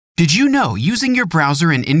Did you know using your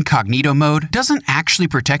browser in incognito mode doesn't actually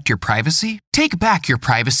protect your privacy? Take back your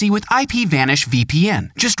privacy with IPVanish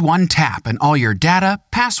VPN. Just one tap and all your data,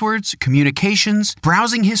 passwords, communications,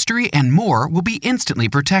 browsing history, and more will be instantly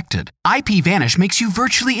protected. IPVanish makes you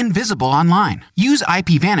virtually invisible online. Use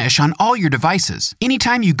IPVanish on all your devices,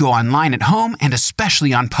 anytime you go online at home and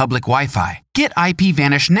especially on public Wi-Fi. Get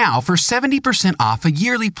IPVanish now for 70% off a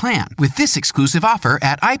yearly plan with this exclusive offer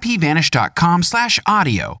at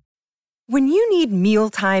ipvanish.com/audio. When you need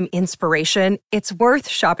mealtime inspiration, it's worth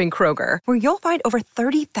shopping Kroger, where you'll find over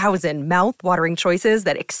 30,000 mouth-watering choices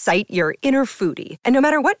that excite your inner foodie. And no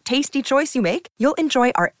matter what tasty choice you make, you'll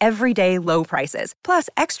enjoy our everyday low prices, plus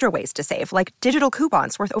extra ways to save, like digital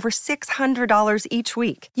coupons worth over $600 each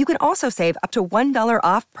week. You can also save up to $1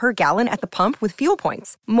 off per gallon at the pump with fuel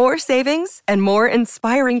points. More savings and more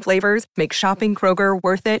inspiring flavors make shopping Kroger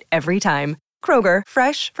worth it every time. Kroger,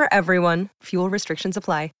 fresh for everyone. Fuel restrictions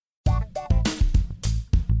apply.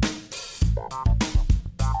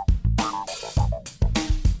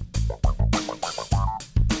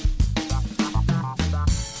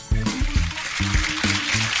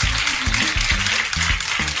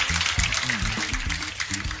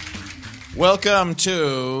 Welcome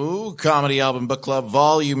to Comedy Album Book Club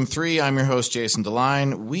Volume 3. I'm your host, Jason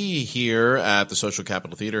DeLine. We here at the Social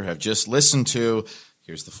Capital Theater have just listened to,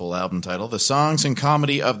 here's the full album title, The Songs and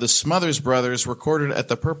Comedy of the Smothers Brothers, recorded at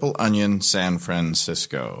the Purple Onion, San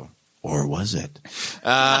Francisco. Or was it?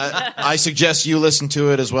 I suggest you listen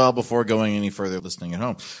to it as well before going any further listening at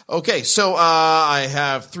home. Okay, so I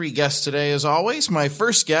have 3 guests today, as always. My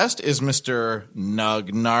first guest is Mr. Nug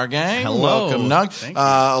Nargang. Hello. Welcome, Nug. Thank you.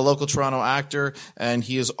 A local Toronto actor, and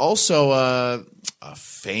he is also a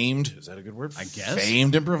famed, is that a good word? I guess.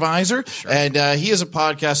 Famed improviser. Sure. And he has a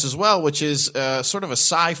podcast as well, which is sort of a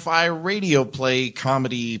sci-fi radio play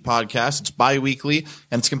comedy podcast. It's bi-weekly,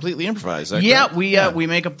 and it's completely improvised. Yeah, we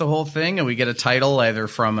make up the whole thing, and we get a title either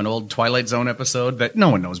from an old Twilight Zone episode that no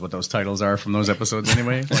one knows what those titles are from those episodes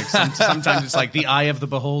anyway. Like sometimes it's like The Eye of the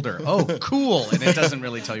Beholder. Oh, cool. And it doesn't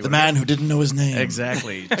really tell you the man who didn't know his name.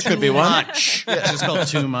 Exactly. That could be one. Much. It's just called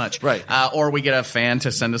Too Much. Right. Or we get a fan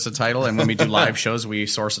to send us a title, and when we do live shows, we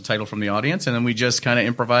source a title from the audience, and then we just kind of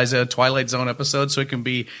improvise a Twilight Zone episode, so it can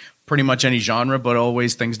be pretty much any genre, but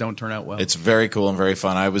always things don't turn out well. It's very cool and very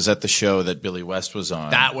fun. I was at the show that Billy West was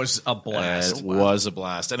on. That was a blast. It was a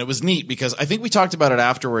blast. And it was neat because I think we talked about it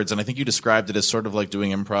afterwards, and I think you described it as sort of like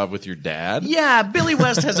doing improv with your dad. Yeah, Billy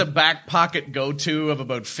West has a back pocket go-to of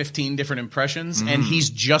about 15 different impressions, and he's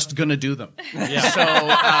just going to do them.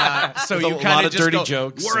 Yeah. So you kind of just dirty go,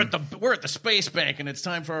 jokes. We're at the space bank, and it's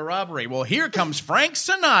time for a robbery. Well, here comes Frank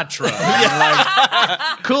Sinatra.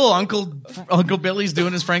 Like, cool, Uncle Billy's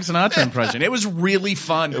doing his Frank Sinatra impression. It was really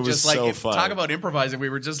fun. It was just like so fun. Talk about improvising. We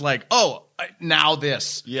were just like, now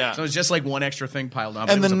this. Yeah. So it was just like one extra thing piled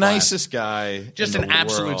on. And the nicest guy. Just in an the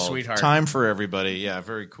absolute world. sweetheart. Time for everybody. Yeah,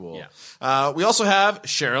 very cool. Yeah. We also have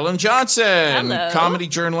Sherilyn Johnson, Hello. comedy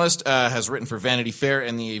journalist, has written for Vanity Fair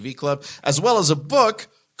and the AV Club, as well as a book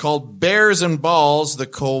called Bears and Balls, The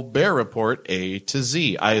Colbert Report, A to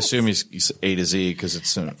Z. I assume he's A to Z because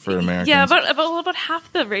it's for Americans. Yeah, about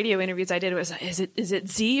half the radio interviews I did was, is it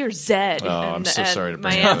Z or Zed? Oh, I'm so sorry to my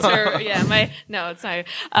bring that up. answer, no, it's not.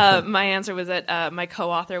 My answer was that my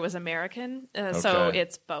co-author was American, so Okay.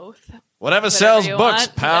 it's both. Whatever sells you books,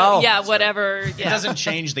 want. pal. Yeah, whatever. It Yeah. doesn't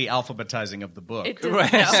change the alphabetizing of the book. It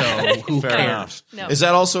doesn't, no. So who Fair cares? enough. No. Is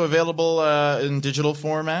that also available in digital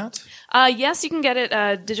format? Yes, you can get it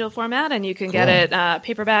digital format, and you can get it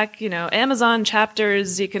paperback. Amazon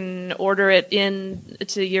chapters. You can order it in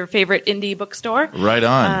to your favorite indie bookstore. Right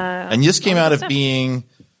on. And this came all out that of stuff. being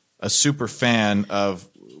a super fan of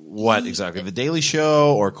what exactly? The Daily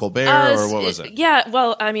Show or Colbert or what was it? Yeah,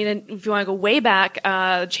 well, I mean, if you want to go way back,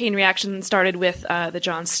 Chain Reaction started with the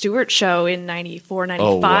Jon Stewart Show in 94, 95.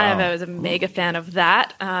 Oh, wow. I was a mega fan of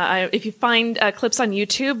that. If you find clips on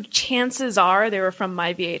YouTube, chances are they were from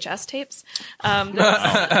my VHS tapes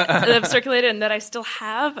that have circulated and that I still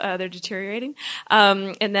have. They're deteriorating.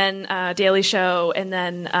 And then Daily Show, and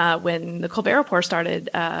then when the Colbert Report started,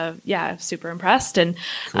 super impressed, and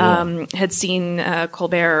had seen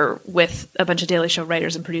Colbert with a bunch of Daily Show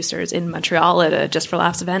writers and producers in Montreal at a Just for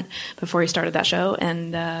Laughs event before he started that show,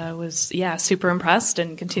 and was super impressed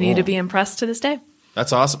and continue to be impressed to this day.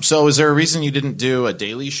 That's awesome. So is there a reason you didn't do a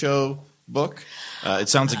Daily Show book? It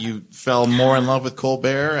sounds like you fell more in love with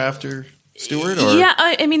Colbert after Stewart? Or? Yeah,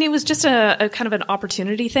 I mean, it was just a kind of an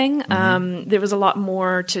opportunity thing. There was a lot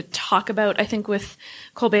more to talk about, I think, with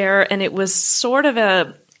Colbert, and it was sort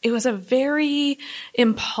of It was a very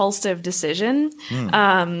impulsive decision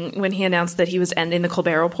when he announced that he was ending the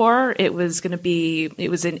Colbert Report. It was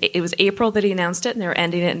April that he announced it, and they were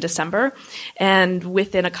ending it in December. And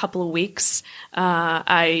within a couple of weeks,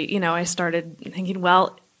 I started thinking,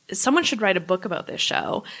 well, someone should write a book about this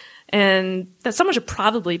show. And that someone should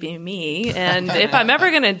probably be me. And if I'm ever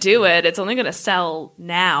going to do it, it's only going to sell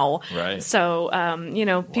now. Right. So,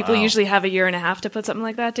 people usually have a year and a half to put something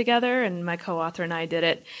like that together. And my co-author and I did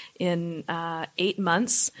it in 8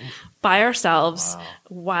 months by ourselves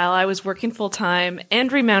while I was working full time and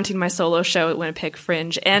remounting my solo show at Winnipeg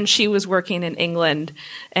Fringe. And she was working in England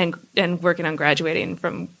and working on graduating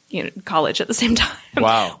from college at the same time.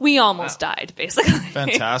 Wow. We almost died, basically.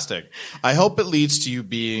 Fantastic. I hope it leads to you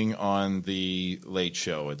being on the Late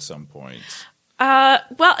Show at some point. Well,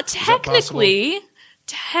 technically,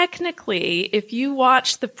 if you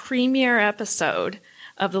watch the premiere episode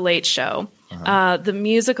of the Late Show, the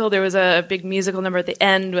musical, there was a big musical number at the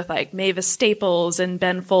end with like Mavis Staples and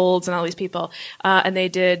Ben Folds and all these people, and they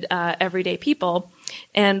did Everyday People.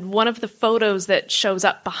 And one of the photos that shows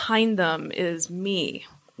up behind them is me.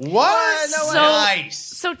 What? Nice.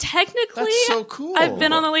 So technically, That's so cool. I've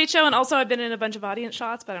been on the Late Show, and also I've been in a bunch of audience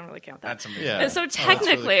shots, but I don't really count that. That's amazing. Yeah. And so That's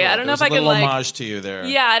technically, really cool. I don't know if I There's can a little homage to you there.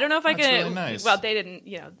 Yeah, I don't know if I That's can. really nice. Well, they didn't.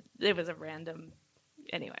 It was a random.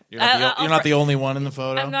 Anyway, You're not the only one in the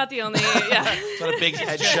photo? I'm not the only. Yeah. It's not a big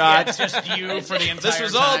headshot. It's just you for the entire This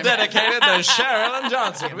was all time. dedicated to Sherilyn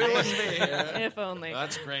Johnson. We wouldn't be here. If only.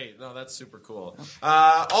 That's great. No, that's super cool.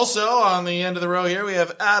 Also, on the end of the row here, we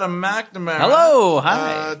have Adam McNamara. Hello.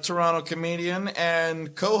 Hi. Toronto comedian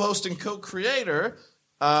and co-host and co-creator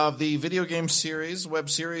of the video game series, web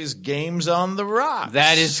series, Games on the Rocks.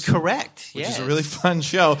 That is correct. Which yes. is a really fun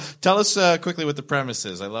show. Tell us quickly what the premise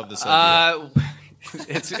is. I love this idea.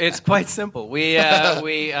 It's quite simple. We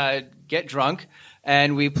get drunk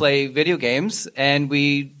and we play video games and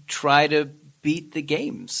we try to beat the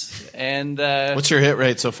games. And What's your hit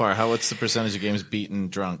rate so far? What's the percentage of games beaten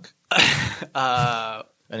drunk?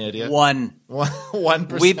 Any idea? 1.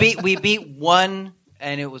 1%. We beat one,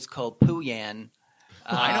 and it was called Pooyan.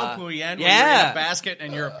 I know Pooyan. Yeah. You're in a basket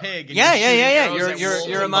and you're a pig. And Yeah. you're shooting arrows at wolves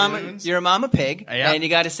You're a and mama. balloons. You're a mama pig, Yeah. and you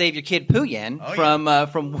got to save your kid Pooyan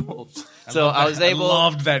from wolves. So I was able. I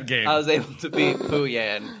loved that game. I was able to beat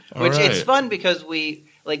Pooyan, All which right. it's fun because we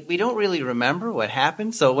don't really remember what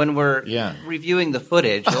happened. So when we're reviewing the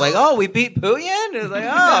footage, we're like, "Oh, we beat Pooyan." It's like,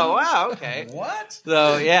 "Oh, wow, okay." What?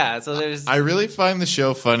 So yeah, so there's. I really find the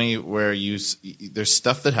show funny where there's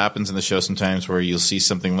stuff that happens in the show sometimes where you'll see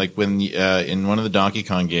something like when in one of the Donkey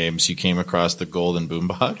Kong games you came across the golden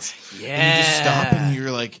boombox. Yeah. And you just stop and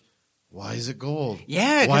you're like, why is it gold?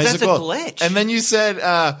 Yeah, 'cause Why is that's it a gold? glitch. And then you said,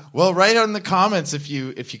 well, write out in the comments if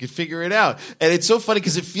you could figure it out. And it's so funny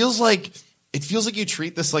because it feels like you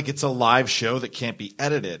treat this like it's a live show that can't be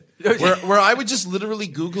edited. Where I would just literally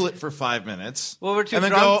Google it for 5 minutes. Well, we're too and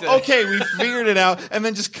then drunk go, to- okay, we figured it out, and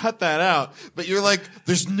then just cut that out. But you're like,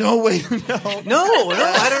 there's no way to know. No,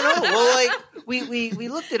 I don't know. Well, like we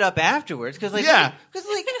looked it up afterwards because I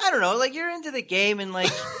don't know, like you're into the game and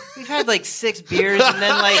like we've had like 6 beers and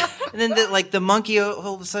then the monkey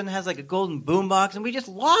all of a sudden has like a golden boombox and we just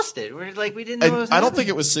lost it. We're like we didn't know. What was I don't happening. think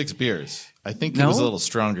it was 6 beers. I think it No? was a little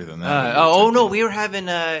stronger than that. No, we were having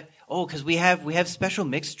because we have special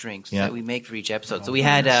mixed drinks that we make for each episode. So we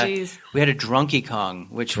had Jeez. a Drunky Kong,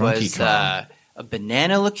 which Drunky was Kong. a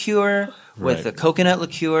banana liqueur with Right. a coconut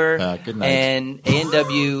liqueur Good night. and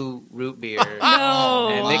A&W root beer. No.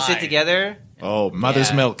 And mix it together. Oh,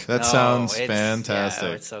 mother's Yeah. milk. That No, sounds it's- fantastic.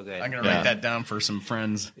 Yeah, it's so good. I'm going to write that down for some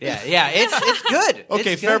friends. Yeah, it's good.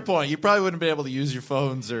 Okay, It's fair good. point. You probably wouldn't be able to use your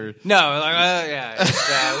phones or. No, yeah.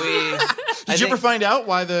 Did you ever find out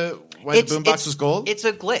why the boombox was gold? It's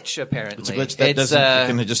a glitch, apparently. It's a glitch that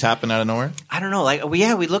can just happen out of nowhere. I don't know. Like,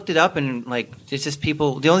 we looked it up and like it's just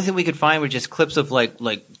people. The only thing we could find were just clips of like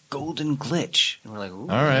golden glitch, and we're like, ooh.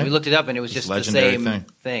 All right. We looked it up and it was just the legendary same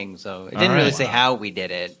thing. So it didn't All really right. say how we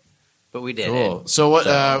did it, but we did Cool. it. So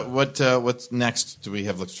what's next? Do we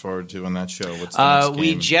have looked forward to on that show? What's the next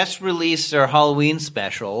We game? just released our Halloween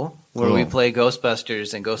special where Cool. we play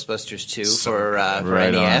Ghostbusters and Ghostbusters 2 for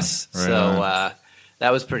Right NES. on. Right So on.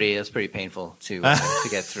 that was pretty painful to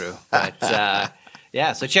get through. But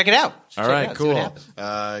so check it out. All Check it right, out, see what cool.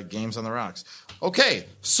 happens. Games on the Rocks. Okay,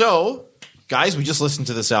 so guys, we just listened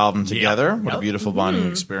to this album together. What a beautiful bonding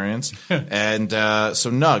experience. And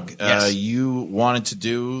so, Nug, you wanted to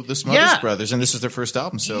do the Smothers Brothers, and this is their first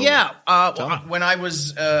album. So when I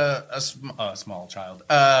was a small child,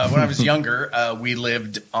 when I was younger, we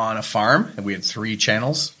lived on a farm, and we had 3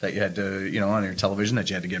 channels that you had to, on your television that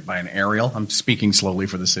you had to get by an aerial. I'm speaking slowly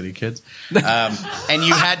for the city kids. And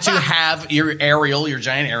you had to have your aerial, your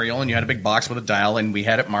giant aerial, and you had a big box with a dial, and we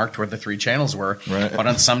had it marked where the 3 channels were. Right. But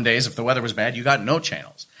on some days, if the weather was bad, you got no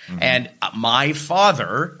channels. Mm-hmm. And my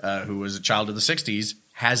father, who was a child of the 60s,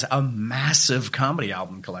 has a massive comedy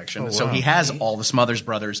album collection. Oh, wow. So he has all the Smothers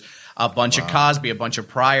Brothers, a bunch of Cosby, a bunch of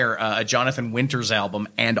Pryor, a Jonathan Winters album,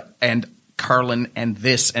 and Carlin and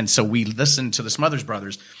this. And so we listened to the Smothers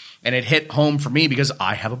Brothers. And it hit home for me because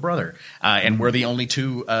I have a brother, and we're the only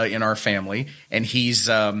 2 in our family. And he's,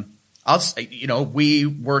 we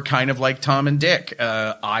were kind of like Tom and Dick.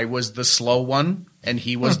 I was the slow one, and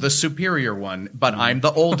he was the superior one, but I'm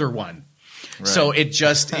the older one. Right. So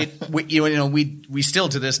we still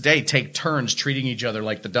to this day take turns treating each other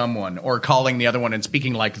like the dumb one, or calling the other one and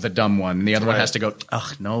speaking like the dumb one. And the other one has to go,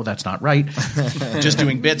 "Ugh, no, that's not right." Just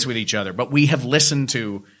doing bits with each other. But we have listened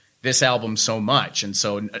to this album so much, and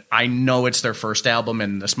so I know it's their first album,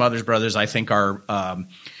 and the Smothers Brothers, I think, are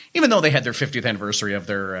even though they had their 50th anniversary of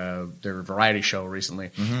their variety show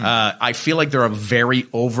recently, I feel like they're a very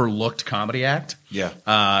overlooked comedy act.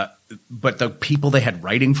 Yeah. But the people they had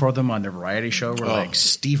writing for them on their variety show were like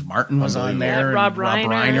Steve Martin was on there, and Rob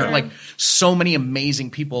Reiner. Like so many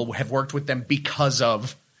amazing people have worked with them because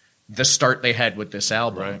of the start they had with this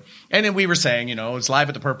album. Right. And then we were saying, it's live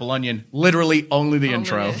at the Purple Onion, literally only the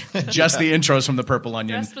intro, just the intros from the Purple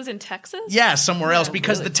Onion. The rest was in Texas? Yeah, somewhere else,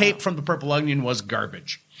 because really? The tape from the Purple Onion was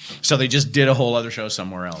garbage. So they just did a whole other show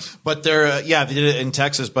somewhere else. But they did it in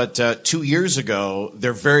Texas, but 2 years ago,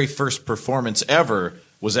 their very first performance ever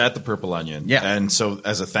was at the Purple Onion. Yeah. And so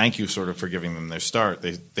as a thank you sort of for giving them their start,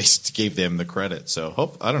 they gave them the credit.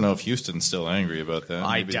 So I don't know if Houston's still angry about that.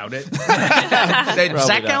 I doubt it.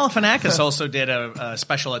 Zach Galifianakis also did a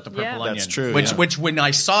special at the Purple Onion. That's true. Which when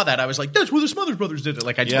I saw that, I was like, that's where the Smothers Brothers did it.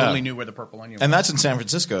 Like I totally knew where the Purple Onion was. And that's in San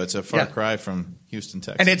Francisco. It's a far cry from Houston,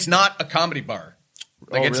 Texas. And it's not a comedy bar.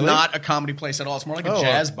 Like it's not a comedy place at all. It's more like a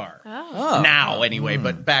jazz bar. Oh. Now, anyway.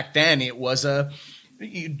 But back then, it was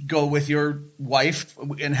you'd go with your wife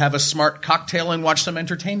and have a smart cocktail and watch some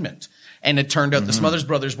entertainment. And it turned out the Smothers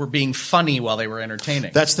Brothers were being funny while they were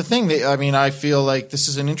entertaining. That's the thing. I feel like this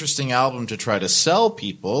is an interesting album to try to sell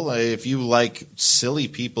people. If you like silly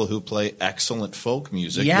people who play excellent folk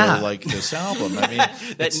music, you'll like this album. I mean,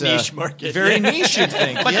 that niche market. Very niche, you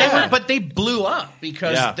think. But they blew up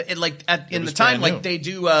because in the time, like they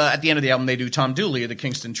do at the end of the album, they do Tom Dooley, the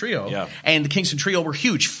Kingston Trio. Yeah. And the Kingston Trio were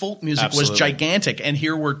huge. Folk music was gigantic. And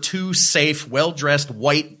here were 2 safe, well-dressed,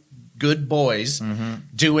 white, good boys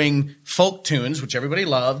doing folk tunes, which everybody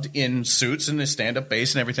loved, in suits and a stand-up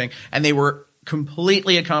bass and everything. And they were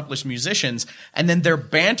completely accomplished musicians. And then their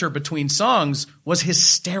banter between songs was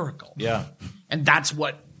hysterical. Yeah. And that's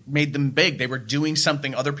what made them big. They were doing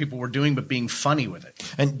something other people were doing, but being funny with it.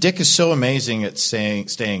 And Dick is so amazing at staying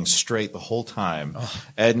straight the whole time. Oh.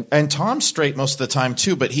 And Tom's straight most of the time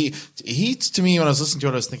too, but he to me, when I was listening to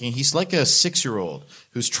it, I was thinking he's like a 6-year-old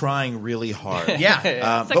who's trying really hard.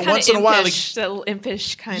 But once in a while, little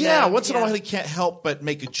impish kind of. Yeah, once in a while he can't help but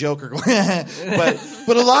make a joke or go,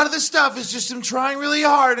 but a lot of the stuff is just him trying really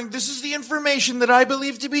hard, and this is the information that I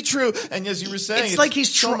believe to be true. And as you were saying, it's like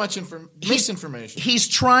he's so much misinformation. He's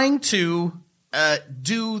trying to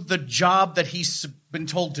do the job that he's been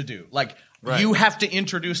told to do. Like, you have to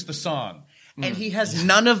introduce the song. And he has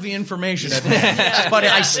none of the information at hand. But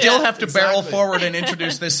I still have to barrel forward and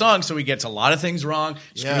introduce this song, so he gets a lot of things wrong,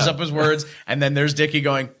 screws up his words, and then there's Dickie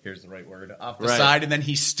going, here's the right word, off the side, and then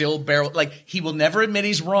he still he will never admit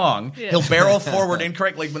he's wrong. Yeah. He'll barrel forward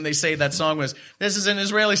incorrect. Like when they say that song this is an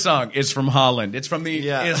Israeli song. It's from Holland. It's from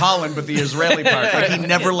in Holland, but the Israeli part. Like he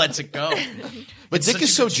never lets it go. But Dick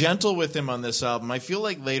is so gentle with him on this album. I feel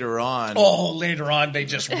like later on they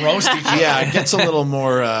just roast each other. Yeah, it gets a little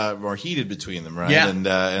more heated between them, right? Yeah.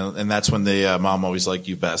 And that's when the Mom Always Liked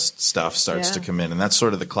You Best stuff starts to come in, and that's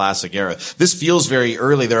sort of the classic era. This feels very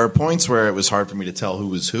early. There are points where it was hard for me to tell who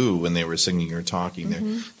was who when they were singing or talking.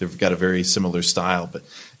 They've got a very similar style, but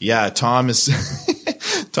yeah, Tom is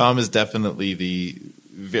definitely the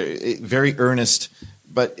very, very earnest,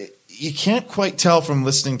 but. You can't quite tell from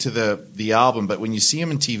listening to the album, but when you see him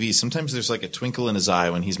in TV, sometimes there's like a twinkle in his eye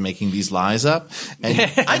when he's making these lies up. And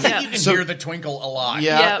I think you can hear the twinkle a lot.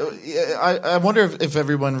 Yeah, I wonder if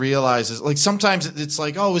everyone realizes. Like sometimes it's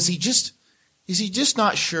like, oh, is he just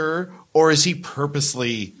not sure, or is he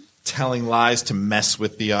purposely telling lies to mess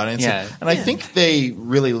with the audience. Yeah. And I think they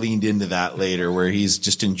really leaned into that later, where he's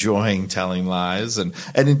just enjoying telling lies, and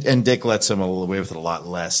Dick lets him away with it a lot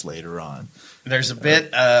less later on. There's a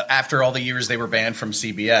bit after all the years they were banned from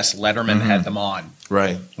CBS, Letterman had them on.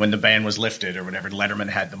 Right. When the ban was lifted or whatever, Letterman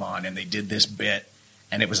had them on, and they did this bit,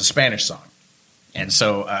 and it was a Spanish song. And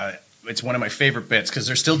so it's one of my favorite bits because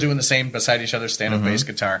they're still doing the same beside each other stand-up bass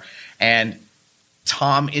guitar. And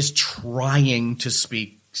Tom is trying to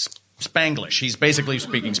speak Spanglish. He's basically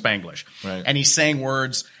speaking Spanglish. Right. And he's saying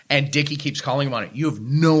words, and Dickie keeps calling him on it. You have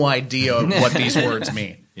no idea what these words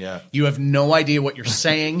mean. Yeah. You have no idea what you're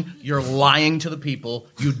saying. You're lying to the people.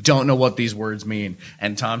 You don't know what these words mean.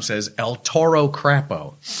 And Tom says, El Toro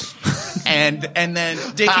Crapo. and then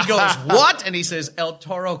Dickie goes, what? And he says, El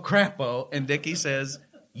Toro Crapo. And Dickie says,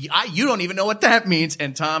 you don't even know what that means.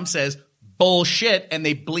 And Tom says, bullshit. And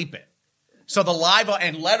they bleep it. So the live,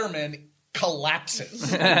 and Letterman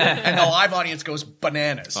collapses. And the live audience goes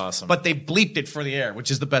bananas. Awesome. But they bleeped it for the air, which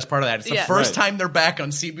is the best part of that. It's the Yeah. first time they're back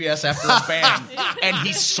on CBS after a ban, and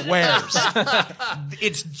he swears.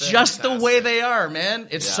 It's just the way they are, man.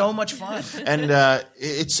 It's so much fun. And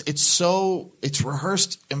it's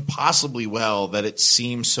rehearsed impossibly well that it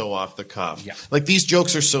seems so off the cuff. Yeah. Like, these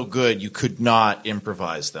jokes are so good you could not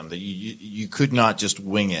improvise them. That you could not just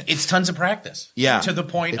wing it. It's tons of practice. Yeah. To the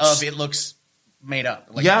point It's- of it looks made up.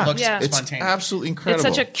 Like, Yeah. it looks Yeah. It's spontaneous. absolutely incredible.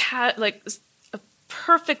 It's such a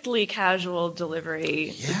perfectly casual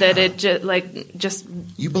delivery that it just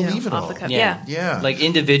You believe it off all. the cuff. Yeah. Yeah. Like,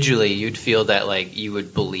 individually, you'd feel that, like, you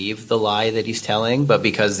would believe the lie that he's telling, but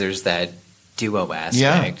because there's that duo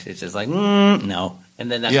aspect, it's just like, no.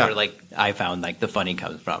 And then that's where, like, I found, like, the funny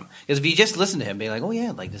comes from. Because if you just listen to him being like, oh,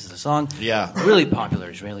 yeah, like, this is a song. Yeah. Really popular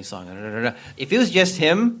Israeli song. Da, da, da, da. If it was just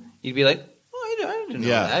him, you'd be like, oh, I didn't know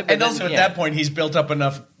that. But And then, also at that point, he's built up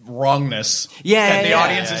enough wrongness Yeah, that the yeah,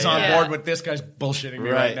 audience is on yeah. board with this guy's bullshitting me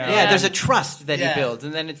right now. Yeah, there's a trust that Yeah. he builds,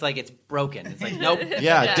 and then it's like it's broken. It's like, nope.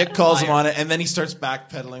 Yeah, Dick calls him on it, and then he starts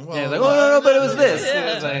backpedaling. Well, Yeah, like, oh, no, but it was this.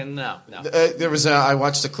 It's like, no. there was I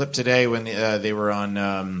watched a clip today when they were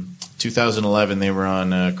on 2011. They were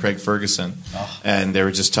on Craig Ferguson, and they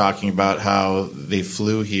were just talking about how they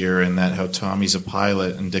flew here and that how Tommy's a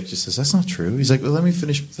pilot, and Dick just says, that's not true. He's like, well, let me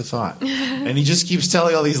finish the thought. And he just keeps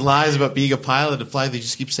telling all these lies about being a pilot and fly. They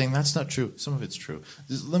just keep saying, that's not true. Some of it's true.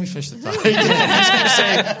 Just let me finish the thought. He just keeps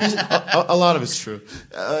saying, a lot of it's true.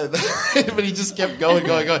 But he just kept going.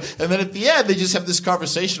 And then at the end, they just have this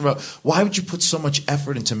conversation about, why would you put so much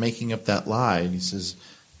effort into making up that lie? And he says,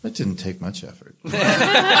 it didn't take much effort.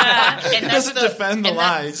 And He doesn't defend the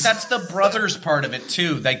lies. That's the brothers part of it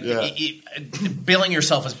too. Like billing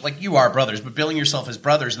yourself as, like, you are brothers, but billing yourself as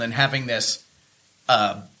brothers, and then having this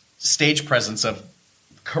stage presence of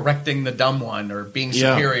correcting the dumb one or being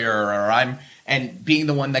superior, or and being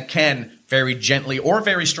the one that can very gently or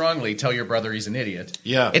very strongly tell your brother he's an idiot.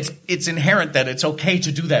 Yeah. It's inherent that it's okay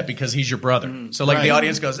to do that because he's your brother. So like the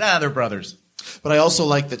audience goes, they're brothers. But I also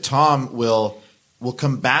like that Tom will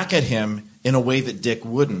come back at him in a way that Dick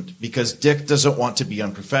wouldn't, because Dick doesn't want to be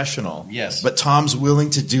unprofessional. Yes. But Tom's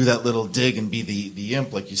willing to do that little dig and be the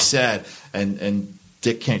imp, like you said, and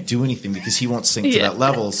Dick can't do anything because he won't sink to that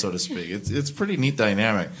level, so to speak. It's a pretty neat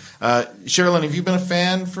dynamic. Sherilyn, have you been a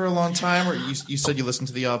fan for a long time, or you said you listened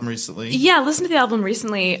to the album recently? Yeah, I listened to the album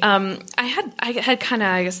recently. I had kind of,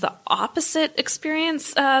 I guess, the opposite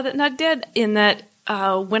experience that Nug did, in that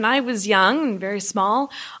when I was young and very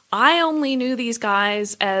small, I only knew these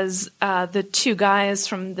guys as the two guys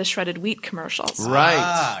from the shredded wheat commercials. Right.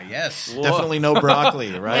 Ah, yes. Definitely no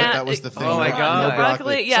broccoli, right? Yeah, that was the thing. Oh my right? God. No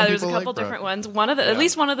Broccoli. Yeah, Some there's a people couple like different broccoli. ones. At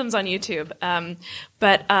least one of them's on YouTube.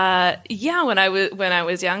 But when I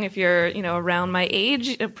was young, if you're around my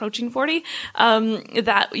age, approaching 40,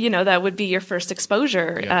 that would be your first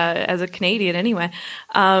exposure as a Canadian anyway.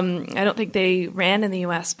 I don't think they ran in the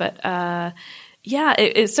U.S., but.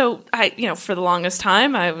 So I, for the longest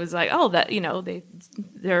time, I was like, oh, that,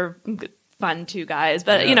 they're fun two guys,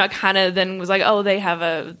 but I kind of then was like, oh, they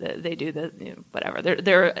do the, whatever.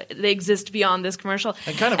 They exist beyond this commercial.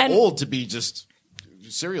 And kind of old to be just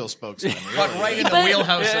cereal spokesman. Really. But right in the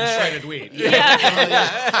wheelhouse of shredded wheat. But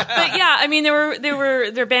yeah, I mean,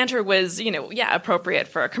 their banter was, appropriate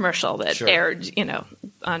for a commercial that aired,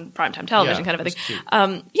 on primetime television, kind of a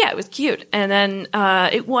thing. It was cute. And then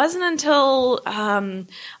it wasn't until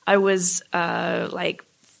I was I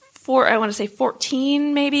want to say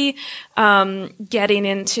 14 maybe, getting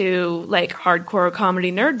into like hardcore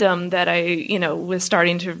comedy nerddom that I, was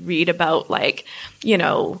starting to read about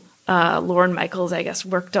Lorne Michaels, I guess,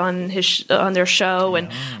 worked on on their show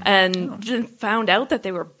and then found out that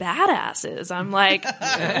they were badasses. I'm like,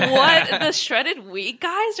 what? The Shredded Wheat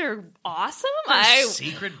guys are awesome.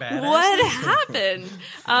 Secret badasses. What happened?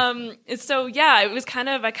 So yeah, it was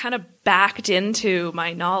I kind of backed into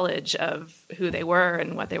my knowledge of who they were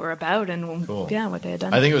and what they were about and what they had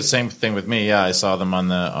done. I think it was the same thing with me. Yeah, I saw them on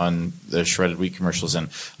the Shredded Wheat commercials, and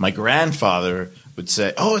my grandfather would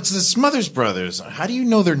say, "Oh, it's the Smothers Brothers. How do you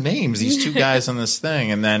know their names? These two guys on this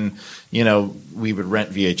thing." And then, we would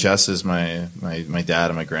rent VHSs, my dad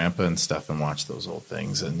and my grandpa and stuff, and watch those old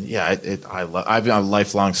things. And yeah, I'm a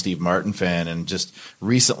lifelong Steve Martin fan, and just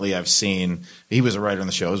recently I've seen he was a writer on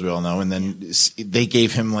the show, as we all know, and then they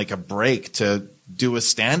gave him like a break to do a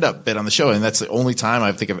stand-up bit on the show, and that's the only time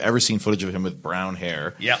I think I've ever seen footage of him with brown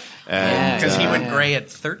hair. Yep, because he went gray at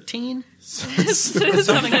 13.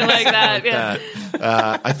 Something like that.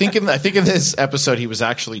 Yeah. I think in this episode he was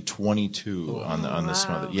actually 22 on the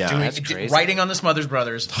Smothers. Yeah, that's crazy. Writing on the Smothers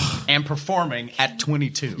Brothers and performing at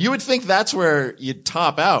 22. You would think that's where you'd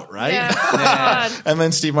top out, right? Yeah. And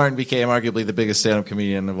then Steve Martin became arguably the biggest stand-up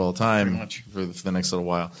comedian of all time for the next little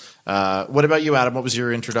while. What about you, Adam? What was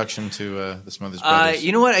your introduction to the Smothers Brothers?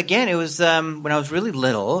 You know what? Again, it was when I was really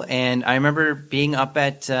little, and I remember being up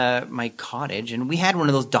at my cottage, and we had one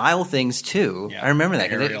of those dial things too. Yeah, I remember that.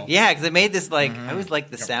 Because they made this I always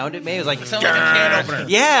liked the sound it made. It was like, it sounded like a can opener.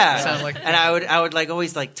 Yeah. And I would like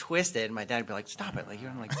always like twist it, and my dad would be like, "Stop it!" Like you're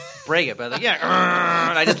gonna like break it. But I was like, "Yeah,"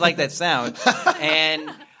 and I just like that sound.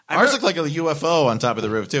 And ours looked like a UFO on top of the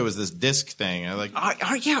roof too. It was this disc thing.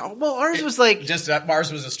 Well, ours was like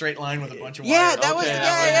ours was a straight line with a bunch of wires. Yeah, that was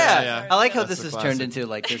yeah. I like how this has turned into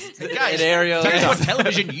like this an area. That's what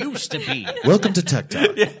television used to be. Welcome to Tech Talk.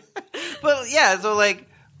 But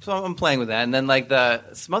so I'm playing with that, and then like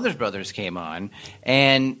the Smothers Brothers came on,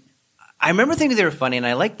 and I remember thinking they were funny, and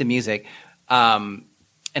I liked the music, and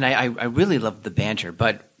I really loved the banter.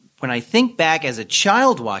 But when I think back as a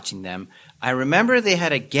child watching them, I remember they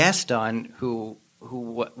had a guest on who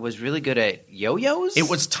was really good at yo-yos. It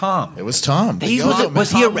was Tom. Was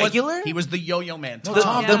he a regular? He was the yo-yo man. No,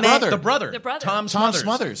 Tom, the brother. The brother. Tom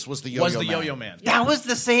Smothers was the yo-yo man. That was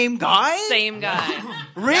the same guy? Same guy.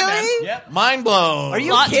 Really? Yeah. Mind blown. Are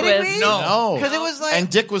you kidding me? No. Because it was like...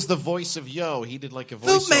 And Dick was the voice of Yo. He did like a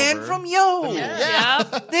voiceover. The man from Yo. Yeah.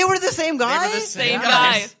 They were the same guy? They were the same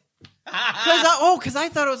guy. Because I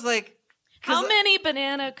thought it was like... How many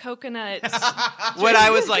banana coconuts? When I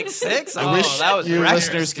was like 6? I wish that was you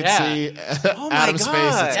precious. listeners could see Adam's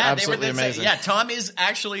face. It's absolutely amazing. Yeah, Tom is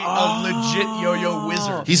actually a legit yo-yo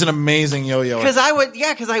wizard. He's an amazing yo-yo. Because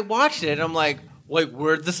I watched it and I'm like,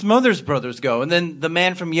 where'd the Smothers Brothers go? And then the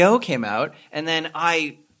man from Yo came out, and then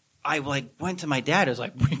I went to my dad. I was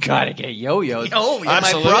like, we gotta get yo-yos. Oh, yeah.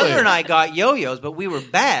 My brother and I got yo-yos, but we were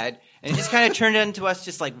bad. And it just kind of turned into us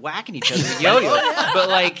just like whacking each other with yo-yos. But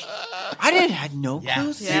like, I had no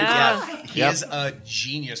clue. Yeah. He is a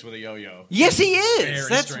genius with a yo-yo. Yes, he is. Very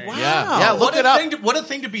That's strange. wow. Yeah, look it up. What a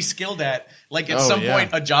thing to be skilled at. Like at some point,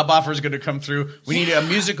 a job offer is going to come through. We need a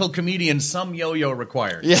musical comedian, some yo-yo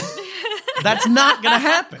required. Yeah. That's not going to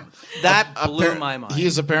happen. That blew my mind. He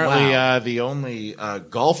is apparently the only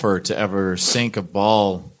golfer to ever sink a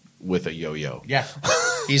ball with a yo-yo. Yeah.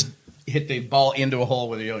 He's hit the ball into a hole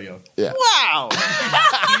with a yo-yo. Yeah. Wow.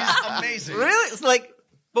 He's amazing. Really? It's like,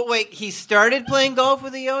 but wait, he started playing golf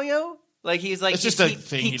with a yo-yo? Like he's like it's just a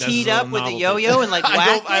thing he does teed as a up with a novelty. yo-yo and like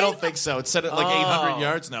whacked I don't think so. It's set at like 800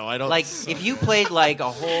 yards. No, I don't. Like if you played like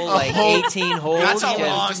a whole 18 holes. That's a you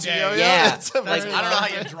long just- day. Yeah. Like, I don't know how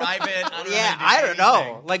you drive it. I don't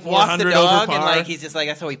know. Like walk the 400 dog over and par. like he's just like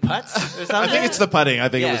that's how he putts or something. I think it's the putting. I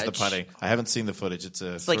think Yeah, it was the putting. I haven't seen the footage.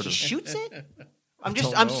 It's like he shoots it. I'm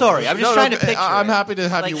sorry. I'm just trying to picture. I'm it. happy to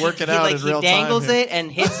have Like you work it he, out like in real he dangles time. it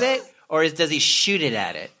and hits it, or does he shoot it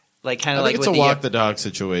at it? Like kind I of think like it's with a walk the dog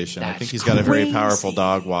situation. I That's think he's got a very crazy. powerful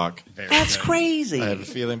dog walk. That's crazy. I have a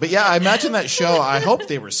feeling, but yeah, I imagine that show. I hope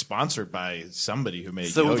they were sponsored by somebody who made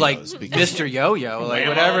So yo-yos like because Mr. Yo-Yo, like Whammo.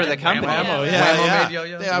 whatever the company. Whammo, is. yeah, Whammo yeah. made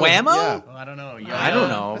yo-yos? Yeah, I would- Whammo? yeah. Well, I don't know. I don't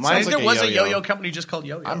know. That My- sounds like There was a yo-yo. yo-yo company just called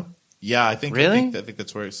Yo-Yo. Yeah, I think. Really? I think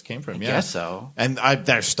that's where it came from. I Yeah, guess so. And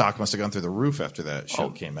their stock must have gone through the roof after that show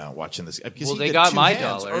came out. Watching this, because Well, he they did got 2 my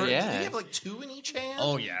hands, dollar, or yeah. Did he have like 2 in each hand?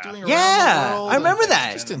 Oh, yeah. Doing around Yeah, the world I remember and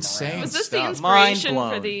that. Just insane. Was this the stuff. inspiration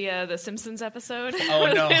Mind for blown. the Simpsons episode?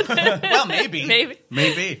 Oh, no. Well, maybe.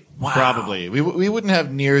 Maybe. Wow. Probably. We wouldn't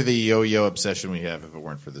have near the yo-yo obsession we have if it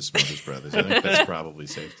weren't for the Smothers Brothers. I think that's probably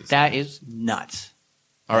safe to say. That is nuts.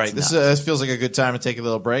 All right, this feels like a good time to take a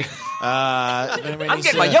little break. I'm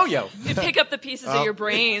getting my yo-yo. You pick up the pieces of your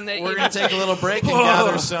brain that We're you going to take a little break and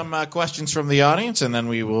gather some questions from the audience, and then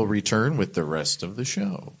we will return with the rest of the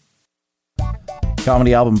show.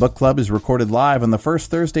 Comedy Album Book Club is recorded live on the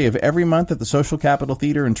first Thursday of every month at the Social Capital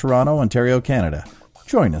Theatre in Toronto, Ontario, Canada.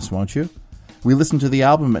 Join us, won't you? We listen to the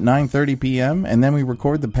album at 9:30 p.m., and then we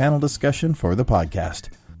record the panel discussion for the podcast.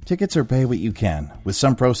 Tickets are pay what you can, with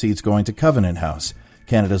some proceeds going to Covenant House,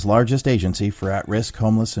 Canada's largest agency for at-risk,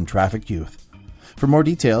 homeless, and trafficked youth. For more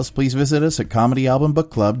details, please visit us at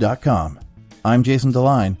comedyalbumbookclub.com. I'm Jason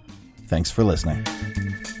DeLine. Thanks for listening.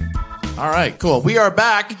 All right, cool. We are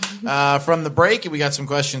back from the break, and we got some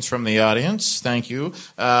questions from the audience. Thank you.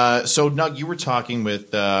 So, Doug, you were talking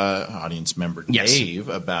with audience member Dave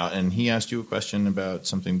about, and he asked you a question about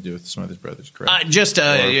something to do with the Smothers Brothers, correct?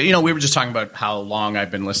 We were just talking about how long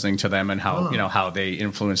I've been listening to them and how how they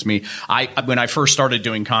influenced me. When I first started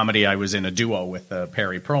doing comedy, I was in a duo with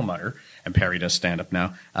Perry Perlmutter, and Perry does stand up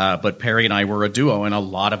now. But Perry and I were a duo, and a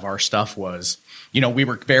lot of our stuff was. We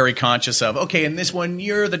were very conscious of, okay, in this one,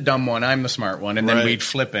 you're the dumb one, I'm the smart one. And then we'd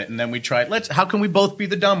flip it. And then we'd try, how can we both be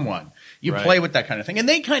the dumb one? You play with that kind of thing. And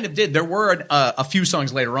they kind of did. There were a few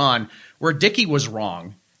songs later on where Dickie was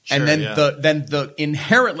wrong. Sure, and then the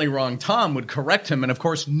inherently wrong Tom would correct him. And, of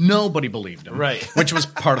course, nobody believed him. Right. Which was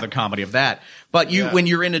part of the comedy of that. But when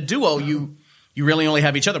you're in a duo, you really only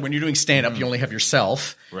have each other. When you're doing stand-up, you only have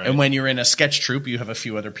yourself. Right. And when you're in a sketch troupe, you have a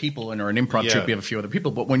few other people. Or an improv troupe, you have a few other people.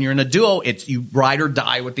 But when you're in a duo, it's you ride or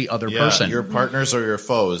die with the other person. Your partners are your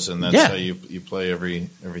foes, and that's how you play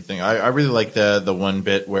everything. I really like the one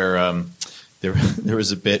bit where there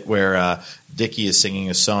was a bit where Dickie is singing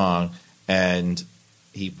a song, and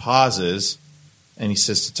he pauses, and he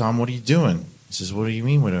says to Tom, "What are you doing?" He says, "What do you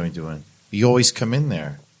mean, what am I doing? You always come in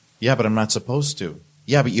there." "Yeah, but I'm not supposed to."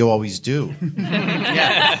 "Yeah, but you always do."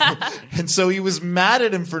 And so he was mad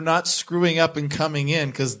at him for not screwing up and coming in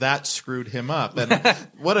because that screwed him up. And I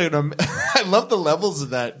love the levels of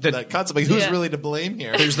that concept. Like, who's really to blame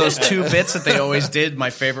here? There's those two bits that they always did. My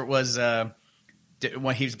favorite was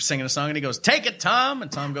when he's singing a song and he goes, "Take it, Tom,"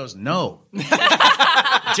 and Tom goes, "No."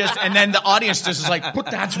 And then the audience just is like,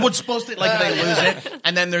 "But that's what's supposed to," like they lose it.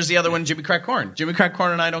 And then there's the other one, Jimmy Crack Corn. Jimmy Crack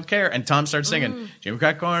Corn and I don't care. And Tom starts singing, "Jimmy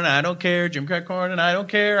Crack Corn, I don't care. Jimmy Crack Corn and I don't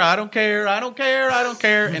care. I don't care. I don't care. I don't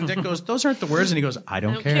care." And Dick goes, "Those aren't the words." And he goes, "I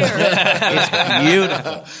don't care." It's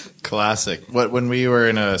beautiful. Classic. When we were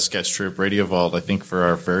in a sketch troupe, Radio Vault, I think for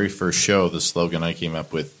our very first show, the slogan I came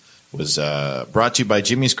up with was brought to you by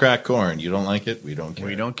Jimmy's Crack Corn. You don't like it? We don't care.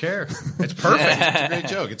 We don't care. It's perfect. It's a great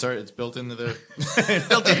joke. It's built into the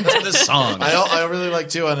song. I really like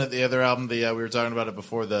too on the other album. We were talking about it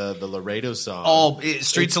before, the Laredo song. Oh,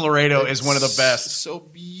 Streets of Laredo is one of the best. So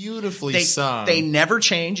beautifully sung. They never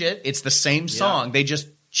change it. It's the same song. Yeah. They just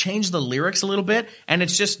change the lyrics a little bit, and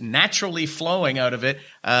it's just naturally flowing out of it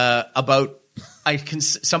about.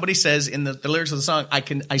 Somebody says in the lyrics of the song,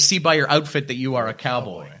 I see by your outfit that you are a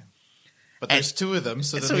cowboy. But there's two of them,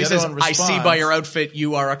 so then the he other says, one responds. "I see by your outfit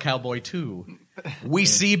you are a cowboy too." We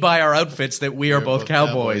see by our outfits that we are both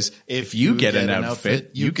cowboys. If you get an outfit,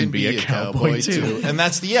 you can be a cowboy too. And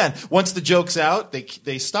that's the end. Once the joke's out,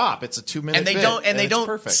 they stop. It's a 2-minute bit. They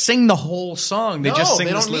don't sing the whole song. They just sing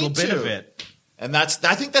this little bit of it. And I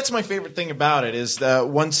think that's my favorite thing about it is that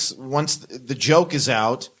once the joke is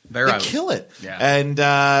out, they kill it. Yeah. And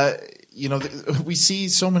we see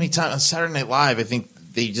so many times on Saturday Night Live, I think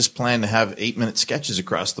they just plan to have 8-minute sketches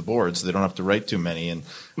across the board so they don't have to write too many. And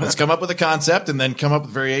let's come up with a concept and then come up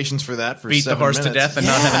with variations for that for 7 minutes. Beat the horse to death and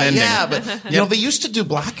not have an ending. Yeah, but they used to do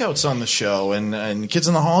blackouts on the show, and Kids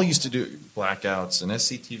in the Hall used to do blackouts and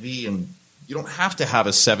SCTV, and you don't have to have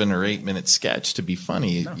a 7 or 8 minute sketch to be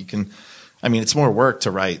funny. No. You can. I mean, it's more work to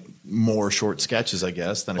write more short sketches, I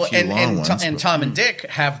guess, than a few long ones. And Tom and Dick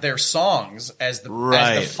have their songs as the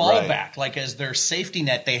fallback, like as their safety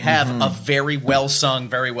net. They have a very well sung,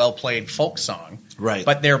 very well played folk song, right?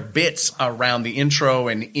 But their bits around the intro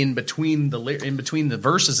and in between the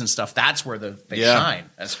verses and stuff, that's where they shine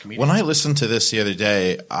as comedians. When I listened to this the other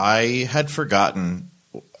day, I had forgotten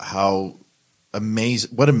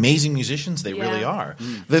what amazing musicians they really are.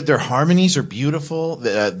 Their harmonies are beautiful.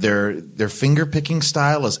 Their finger picking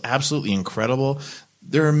style is absolutely incredible.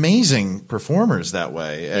 They're amazing performers that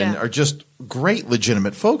way, and are just great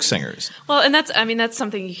legitimate folk singers. Well, and that's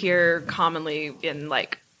something you hear commonly in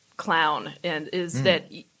like clown, and is that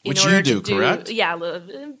which you do, correct? Yeah,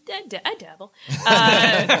 I dabble.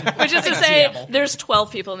 Which is to say, there's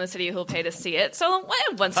 12 people in the city who'll pay to see it. So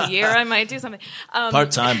once a year, I might do something.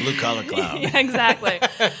 Part-time blue-collar clown. Yeah, exactly.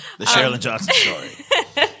 The Sherilyn Johnson story.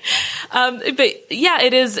 But yeah,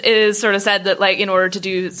 it is sort of said that like in order to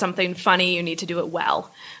do something funny, you need to do it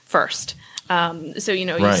well first. So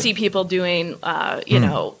you see people doing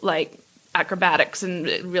like acrobatics and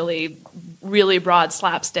really really broad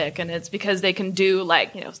slapstick, and it's because they can do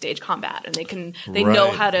stage combat, and they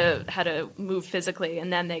know how to move physically,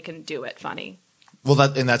 and then they can do it funny. Well,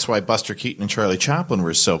 that's why Buster Keaton and Charlie Chaplin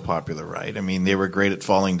were so popular, right? I mean, they were great at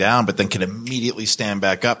falling down, but then could immediately stand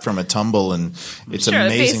back up from a tumble, and it's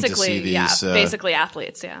amazing to see these. Basically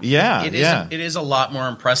athletes, It is a lot more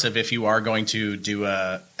impressive if you are going to do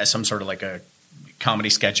some sort of like a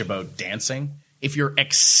comedy sketch about dancing. If you're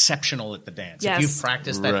exceptional at the dance, if you've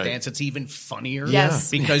practiced that dance, it's even funnier. Yes.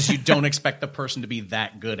 Because you don't expect the person to be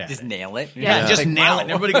that good at it. Just nail it. Yeah, just nail it.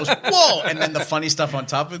 And everybody goes, whoa! And then the funny stuff on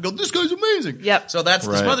top of it, go, this guy's amazing. Yep. So the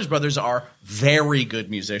Smothers Brothers are very good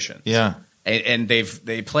musicians. Yeah. And they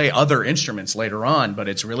play other instruments later on, but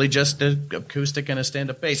it's really just an acoustic and a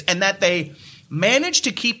stand-up bass. And that they managed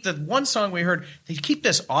to keep the one song we heard, they keep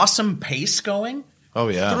this awesome pace going. Oh,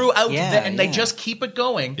 yeah. Throughout, they just keep it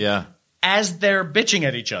going. Yeah. As they're bitching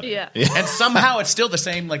at each other. Yeah. And somehow it's still the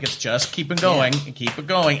same, like it's just keep it going and keep it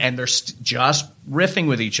going, and they're just riffing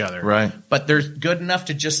with each other. Right. But they're good enough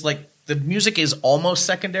to just the music is almost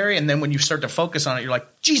secondary, and then when you start to focus on it, you're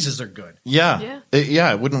like, Jesus, they're good. Yeah.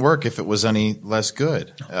 It wouldn't work if it was any less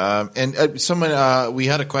good. Someone, we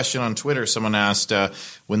had a question on Twitter. Someone asked,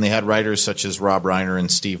 when they had writers such as Rob Reiner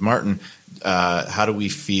and Steve Martin, how do we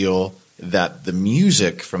feel that the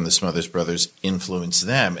music from the Smothers Brothers influenced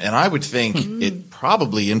them? And I would think it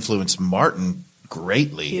probably influenced Martin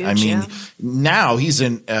greatly. Huge, I mean, now he's a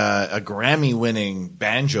Grammy-winning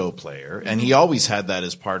banjo player, and he always had that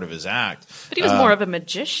as part of his act. But he was more of a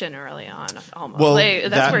magician early on, almost. Well, that's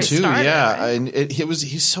that where he too, started, yeah. right? And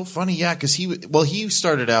he's so funny, yeah, because he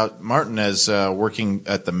started out, Martin, as working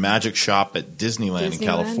at the magic shop at Disneyland in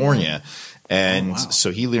California. And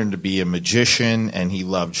so he learned to be a magician, and he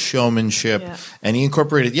loved showmanship. Yeah. And he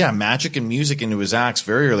incorporated, magic and music into his acts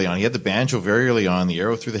very early on. He had the banjo very early on, the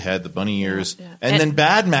arrow through the head, the bunny ears. Yeah. And then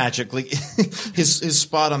bad magic. Like his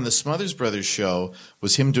spot on the Smothers Brothers show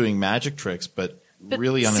was him doing magic tricks, but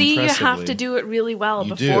really unimpressively. You have to do it really well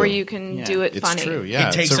before you can do it funny. It's true, yeah.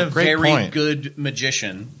 It takes a very good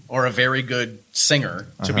magician or a very good singer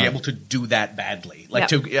to be able to do that badly.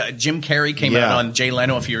 Jim Carrey came out on Jay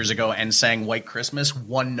Leno a few years ago and sang White Christmas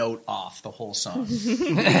one note off the whole song.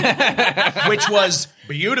 Which was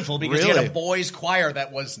beautiful because he had a boys choir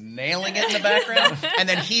that was nailing it in the background, and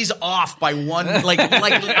then he's off by one.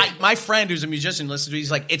 My friend who's a musician listens to it,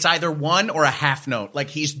 he's like, it's either one or a half note.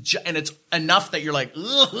 Like and it's enough that you're like,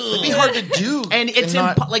 ugh. It'd be hard to do. And it's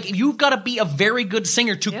you've got to be a very good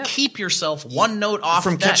singer to keep yourself one note off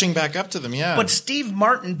from catching back up to them. Yeah. But Steve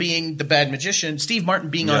Martin being the bad magician, Steve Martin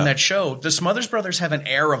being on that show, the Smothers Brothers have an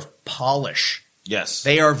air of polish. Yes.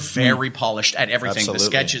 They are very polished at everything. Absolutely.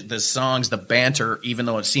 The sketches, the songs, the banter, even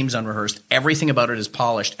though it seems unrehearsed, everything about it is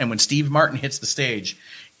polished. And when Steve Martin hits the stage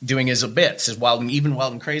doing his bits, his Wild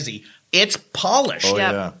and Crazy, it's polished. Oh,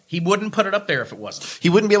 yeah. He wouldn't put it up there if it wasn't. He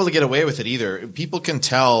wouldn't be able to get away with it either. People can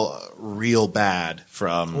tell real bad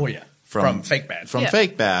from fake bad. From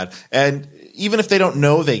fake bad. And even if they don't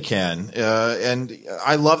know they can. And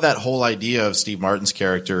I love that whole idea of Steve Martin's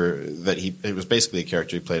character it was basically a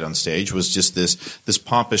character he played on stage, was just this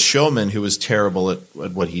pompous showman who was terrible at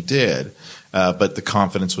what he did. But the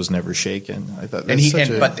confidence was never shaken. I thought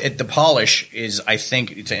the polish is, I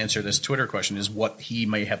think, to answer this Twitter question, is what he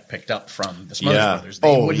may have picked up from the Smothers Brothers.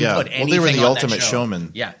 They wouldn't put anything they were the on ultimate that show.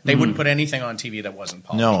 showman. Yeah, they wouldn't put anything on TV that wasn't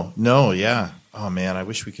polished. No, yeah. Oh man, I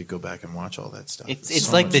wish we could go back and watch all that stuff. It's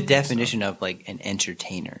so like the definition of like an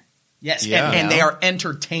entertainer. Yes, and they are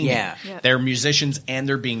entertaining. Yeah. They're musicians and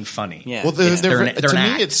they're being funny. Yeah. Well, to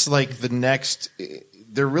me, it's like the next.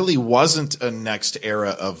 There really wasn't a next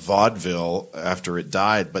era of vaudeville after it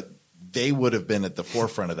died, but they would have been at the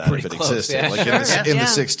forefront of that if it existed. Yeah. Like in the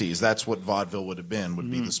 60s, that's what vaudeville would have been. Would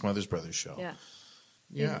be the Smothers Brothers show. Yeah.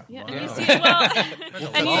 Yeah. Wow. And you see,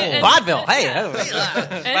 vaudeville. Hey, and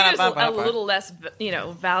there's a little less,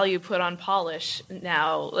 value put on polish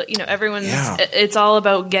now. Everyone's. It's all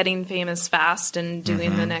about getting famous fast and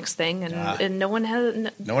doing the next thing, and no one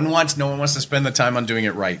has. No one wants to spend the time on doing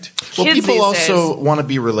it right. Well, people also want to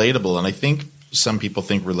be relatable, and I think some people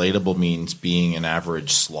think relatable means being an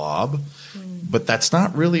average slob. But that's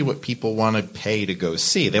not really what people want to pay to go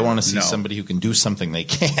see. They want to see somebody who can do something they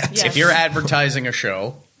can't. Yes. If you're advertising a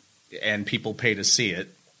show and people pay to see it,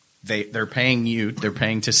 they're paying you. They're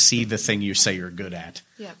paying to see the thing you say you're good at.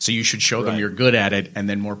 Yeah. So you should show them you're good at it, and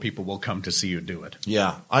then more people will come to see you do it.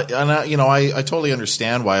 Yeah, I totally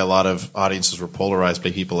understand why a lot of audiences were polarized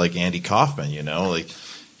by people like Andy Kaufman. Like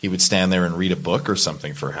he would stand there and read a book or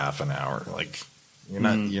something for half an hour, like. You're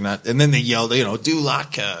not, and then they yelled, do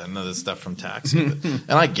Latka and other stuff from Taxi. And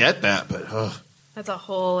I get that, but That's a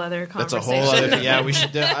whole other That's conversation. a whole other. Yeah, we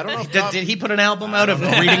should. I don't know. If Did he put an album out of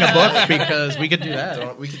reading a book? Because we could do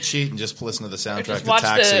that. we could cheat and just listen to the soundtrack Just to watch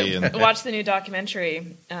Taxi. watch the new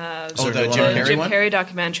documentary. The new Jim one? Carrey Jim one? Carrey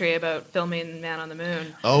documentary about filming Man on the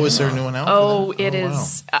Moon. Oh, is there a new one out? Oh, for that? it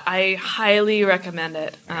is. Wow. I highly recommend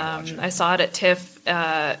it. I saw it at TIFF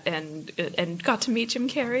and got to meet Jim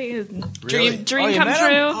Carrey. Really? Dream come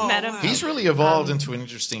true. Oh, Met him. wow. He's really evolved into an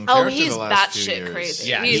interesting character. He's the last few batshit years. crazy.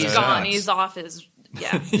 Yeah, he's he's gone. nuts. He's off his.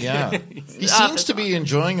 Yeah. Yeah, he seems to be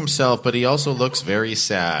enjoying himself, but he also looks very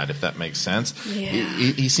sad. If that makes sense. Yeah.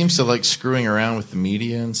 He seems to like screwing around with the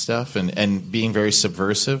media and stuff, and being very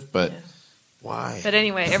subversive. But why? But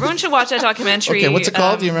anyway, everyone should watch that documentary. Okay, what's it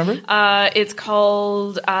called? Do you remember? It's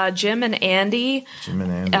called Jim and Andy. Jim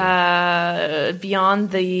and Andy.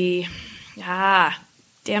 Beyond the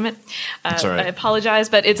damn it. That's all right. I apologize,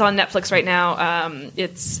 but it's on Netflix right now.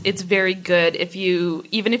 It's very good.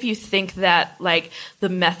 Even if you think that like the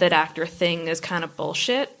method actor thing is kind of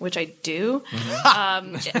bullshit, which I do,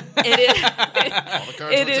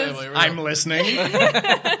 it is. I'm listening.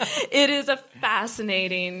 It is a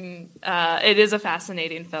fascinating. It is a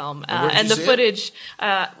fascinating film, where did and you the see it? footage.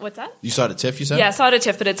 What's that? You saw it at TIFF, you said? Yeah, I saw it at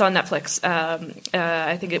TIFF, but it's on Netflix.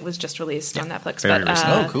 I think it was just released on Netflix. Very but, recent.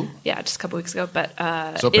 Oh, cool. Yeah, just a couple weeks ago. But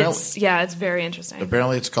So apparently- it's very interesting.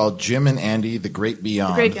 Apparently, it's called Jim and Andy: The Great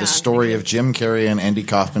Beyond. Great The Beyond, story thank of Jim Carrey and Andy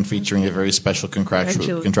Kaufman, featuring a very special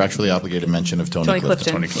contractually obligated mention of Tony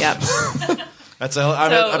Clifton. Yeah. That's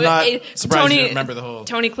I'm not surprised you remember the whole.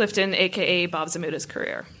 Tony Clifton, a.k.a. Bob Zamuta's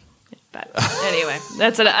career. But anyway,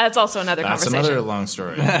 that's also another That's conversation. another long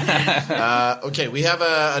story. Okay, we have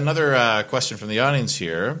another question from the audience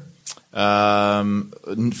here.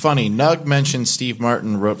 Funny, Nug mentioned Steve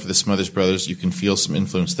Martin wrote for the Smothers Brothers. You can feel some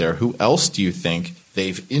influence there. Who else do you think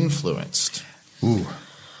they've influenced? Ooh,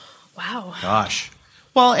 Wow. gosh.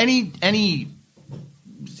 Well, any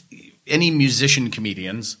musician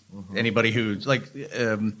comedians, anybody who like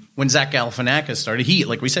when Zach Galifianakis started, he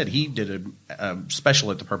like we said he did a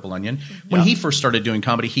special at the Purple Onion. When he first started doing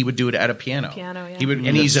comedy, he would do it at a piano. Yeah. He would,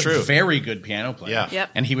 and he's That's a true. very good piano player. Yeah. Yep.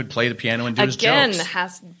 And he would play the piano and do his Again, jokes.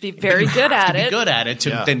 has to be very good at to it. be good at it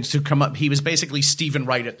Yeah. then to come up. He was basically Stephen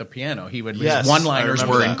Wright at the piano. Yes, his one-liners I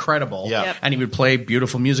remember were that. incredible. Yeah. Yep. And he would play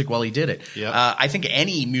beautiful music while he did it. Yep. I think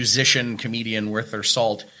any musician, comedian worth their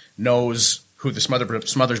salt knows who the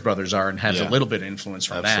Smothers Brothers are and has Yeah. a little bit of influence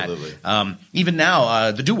from Absolutely. that. Even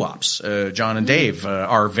now, the doo-wops, John and Dave,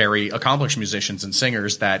 are very accomplished musicians and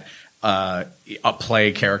singers that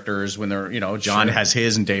play characters when they're, John has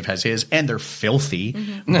his and Dave has his, and they're filthy.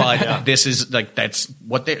 But this is like, that's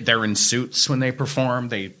what they're in suits when they perform.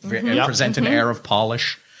 They present an air of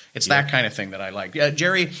polish. It's that kind of thing that I like.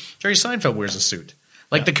 Jerry Seinfeld wears a suit.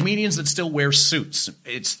 Like the comedians that still wear suits.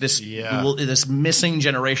 It's this missing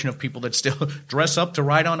generation of people that still dress up to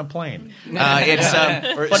ride on a plane. Or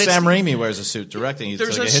Sam Raimi wears a suit directing. It's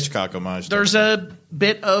like a Hitchcock homage. There's a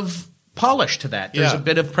bit of polish to that. There's Yeah. a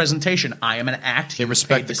bit of presentation. I am an act. They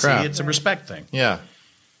respect the craft. It's a respect thing. Yeah.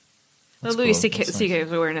 Well, Louis C.K. is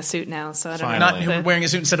wearing a suit now, so I don't Finally. know. Not wearing a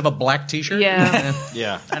suit instead of a black T-shirt. Yeah,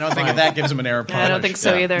 Yeah. I don't think that gives him an air of polish. I don't think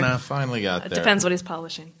so Yeah. either. No. Finally got It there. depends what he's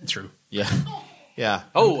polishing. True. Yeah. Yeah.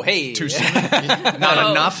 Oh, hey. Too soon.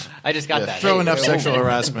 Not enough. I just got Yeah, that. Throw Hey, enough oh. sexual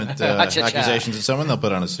harassment Cha-cha. accusations at someone, they'll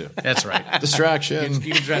put on a suit. That's right. Distraction.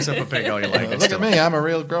 You can dress up a pig all you like. Look at me, I'm a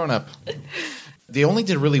real grown-up. They only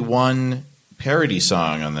did really one parody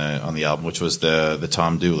song on the album, which was the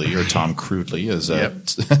Tom Dooley or Tom Crudely,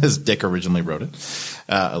 as Dick originally wrote it,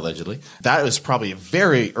 allegedly. That was probably a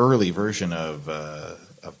very early version of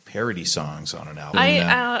parody songs on an album.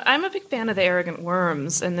 I'm a big fan of the Arrogant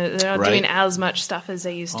Worms, and they're not Right. doing as much stuff as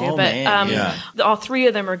they used to. Oh, but man, yeah. all three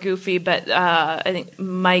of them are goofy. But I think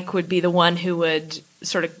Mike would be the one who would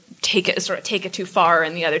sort of take it too far,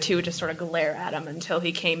 and the other two would just sort of glare at him until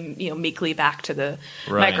he came meekly back to the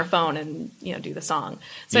Right. microphone and do the song.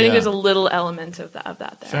 So I Yeah. think there's a little element of that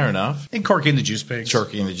there. Fair enough. And Corky and the Juice Pigs.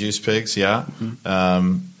 Chorky and the Juice Pigs, yeah.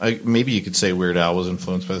 Maybe you could say Weird Al was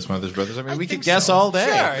influenced by the Smothers Brothers. I mean, we could guess all day.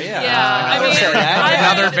 Sure, yeah. Yeah, I mean, say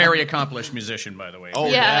that. Another very accomplished musician, by the way. Oh,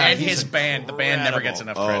 Yeah. And his band. The band never gets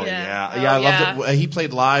enough Oh, credit. yeah. Yeah. Yeah, I Oh, loved it. He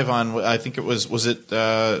played live on, I think it was it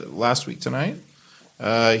last week tonight?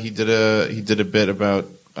 He did a bit about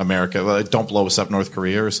America, like Don't Blow Us Up North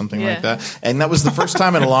Korea or something like Yeah. that. And that was the first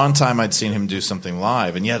time in a long time I'd seen him do something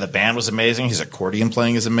live. And yeah, the band was amazing. His accordion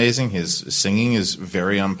playing is amazing. His singing is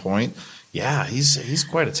very on point. Yeah, he's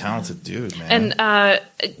quite a talented dude, man. And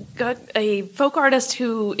got a folk artist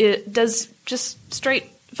who does just straight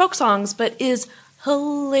folk songs, but is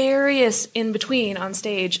hilarious in between on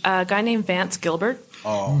stage. A guy named Vance Gilbert.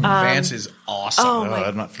 Vance is awesome. Oh I'm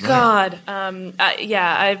my not familiar. God!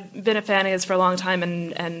 I've been a fan of his for a long time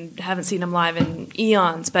and haven't seen him live in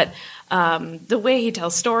eons. But the way he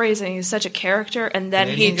tells stories, and he's such a character. And then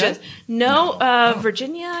Canadian he just guy?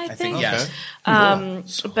 Virginia, I think. yes.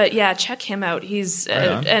 But yeah, check him out. He's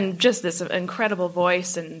and just this incredible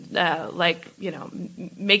voice, and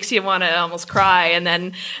makes you want to almost cry, and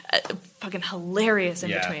then fucking hilarious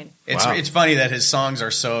in between. It's funny that his songs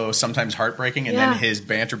are so sometimes heartbreaking, and Yeah. then his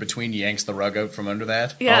banter between yanks the rug out from under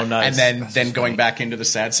that. Yeah. Oh, nice. And then going back into the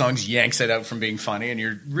sad songs yanks it out from being funny, and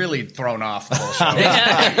you're really thrown off the whole show.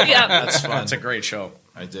 Yeah. That's fun. It's a great show.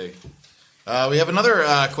 I dig. We have another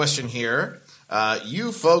question here.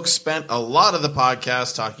 You folks spent a lot of the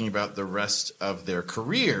podcast talking about the rest of their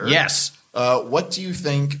career. Yes. What do you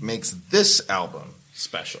think makes this album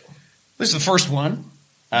special? This is the first one.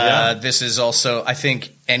 Yeah. This is also, I think,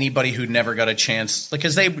 anybody who never got a chance,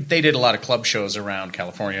 because they did a lot of club shows around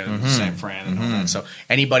California and San Fran and all that. So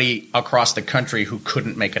anybody across the country who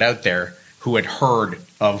couldn't make it out there, who had heard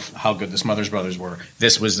of how good the Smothers Brothers were,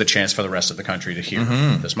 this was the chance for the rest of the country to hear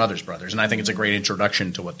the Smothers Brothers. And I think it's a great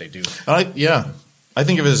introduction to what they do. I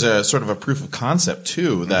think of it as a sort of a proof of concept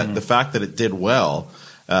too. That the fact that it did well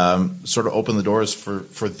sort of opened the doors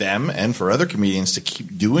for them and for other comedians to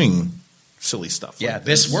keep doing silly stuff. Yeah, like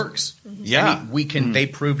this works. Yeah. I mean, we can. They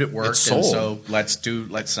proved it worked, and so let's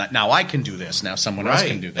not. Now I can do this. Now someone else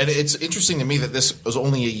can do this. And it's interesting to me that this was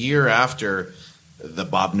only a year after the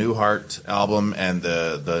Bob Newhart album and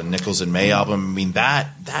the Nichols and May album. I mean,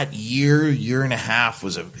 that year and a half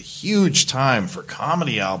was a huge time for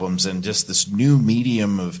comedy albums and just this new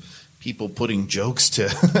medium of people putting jokes to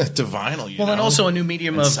to vinyl. You know? And also a new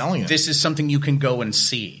medium And of selling it. this is something you can go and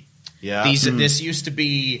see. Yeah. This used to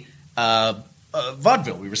be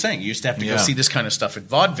vaudeville. We were saying you used to have to go Yeah. see this kind of stuff at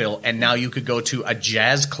vaudeville, and now you could go to a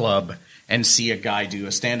jazz club and see a guy do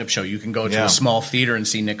a stand-up show. You can go to Yeah. a small theater and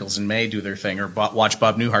see Nichols and May do their thing, or watch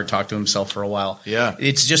Bob Newhart talk to himself for a while. Yeah.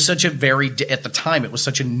 It's just such a at the time it was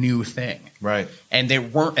such a new thing, Right. and there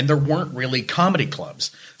weren't really comedy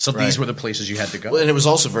clubs, so Right. these were the places you had to go. Well, and it was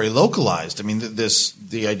also very localized. I mean,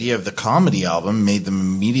 the idea of the comedy album made them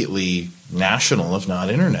immediately national, if not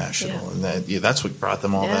international, and that's what brought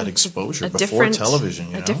them all that exposure before television.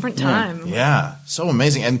 You know? A different time. Yeah, so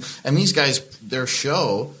amazing. And these guys, their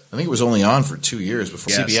show, I think it was only on for 2 years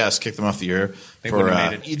before Yes. CBS kicked them off the air. They wouldn't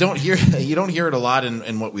have made it. You don't hear it a lot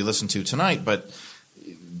in what we listen to tonight, but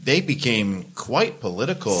they became quite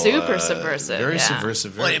political, Super subversive, very yeah.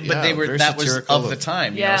 subversive. Well, Very, but they were very that was satirical of the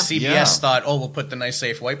time. You Yeah. know, CBS Yeah. thought, "Oh, we'll put the nice,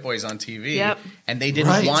 safe white boys on TV," Yep. and they didn't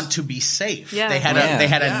Right. want to be safe. Yeah. They had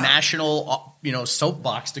Yeah. a national,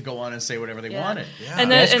 soapbox to go on and say whatever they wanted. Yeah. And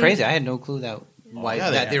That's and- crazy. I had no clue that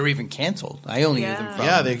they were even canceled. I only knew them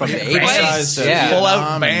from they from the got 80s. criticized, Yeah. Full out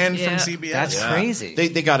Vietnam banned Yeah. from CBS. That's Yeah. crazy.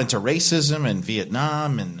 They got into racism and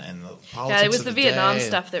Vietnam and the politics. Yeah, it was of the Vietnam day.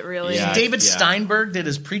 stuff that really. Yeah. David Steinberg did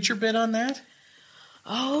his preacher bit on that.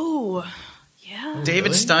 Oh, yeah. David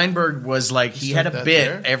really? Steinberg was like, he had a that bit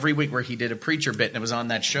there? every week where he did a preacher bit, and it was on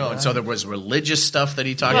that show. And so there was religious stuff that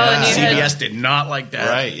he talked Well, about. and you CBS had- did not like that.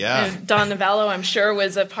 Right? Yeah. And Don Navallo, I'm sure,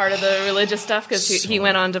 was a part of the religious stuff because he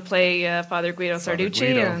went on to play Father Guido Sarducci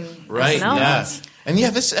Guido. and Right. SNL. Yeah. And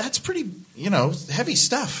that's pretty heavy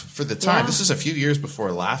stuff for the time. Yeah. This is a few years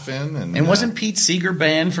before Laugh-In, And wasn't Pete Seeger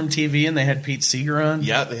banned from TV, and they had Pete Seeger on?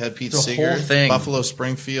 Yeah, they had Pete The Seeger, whole thing. Buffalo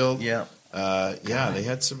Springfield. Yeah. They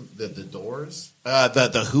had some the Doors.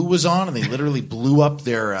 The Who was on, and they literally blew up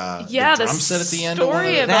their Yeah, the the drum set at the end. of one of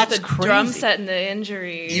story the- about That's the drum crazy. set and the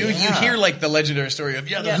injury. You hear like the legendary story of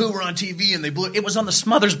the Who were on TV and they blew it was on the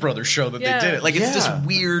Smothers Brothers show that Yeah. they did it. Like it's this Yeah.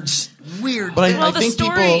 weird. But Well, I the think story,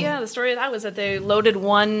 people. the story of that was that they loaded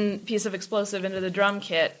one piece of explosive into the drum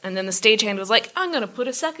kit, and then the stagehand was like, "I'm going to put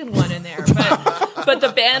a second one in there," but the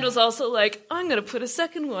band was also like, "I'm going to put a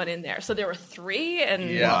second one in there." So there were three, and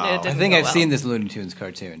Yeah. it didn't I think go I've well. seen this Looney Tunes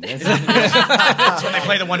cartoon. When they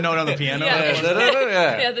play the one note on the piano.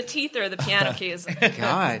 Yeah, the teeth are the piano keys.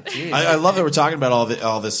 God, geez. I love that we're talking about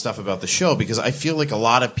all this stuff about the show because I feel like a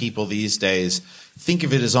lot of people these days think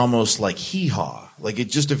of it as almost like hee-haw, like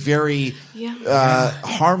it's just a very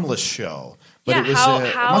harmless show. But Yeah, it was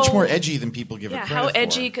how- much more edgy than people give Yeah, it credit how for.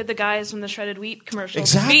 edgy could the guys from the Shredded Wheat commercial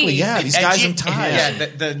Exactly, be? yeah. These guys in ties. Yeah,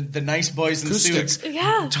 the nice boys in Acoustic. suits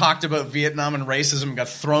Yeah. talked about Vietnam and racism, got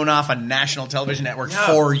thrown off a national television network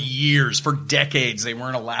for years, for decades. They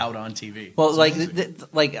weren't allowed on TV. Well,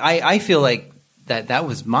 I feel like that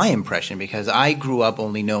was my impression because I grew up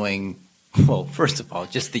only knowing. Well, first of all,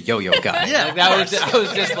 just the yo-yo guy. Yeah, I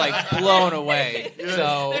was just like blown away.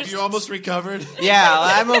 So You almost recovered. yeah,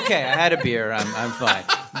 I'm okay. I had a beer. I'm fine.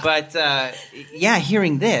 But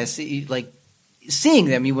hearing this, seeing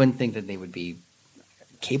them, you wouldn't think that they would be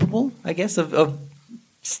capable, I guess, of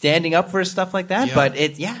standing up for stuff like that.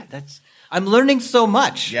 Yeah. But I'm learning so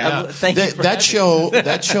much. Yeah, Thank you for that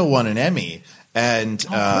show won an Emmy, and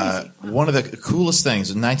one of the coolest things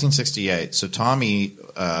in 1968. So Tommy,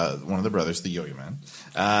 one of the brothers, the Yo-Yo Man.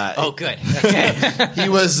 Good. He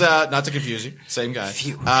was not to confuse you, same guy.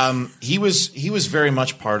 He was very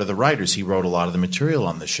much part of the writers. He wrote a lot of the material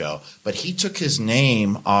on the show, but he took his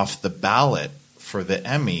name off the ballot for the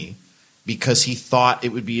Emmy because he thought it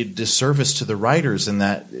would be a disservice to the writers in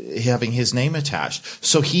that having his name attached.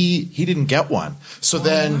 So he didn't get one. So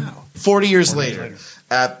 40 years later,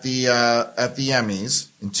 at the Emmys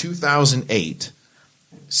in 2008,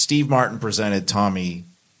 Steve Martin presented Tommy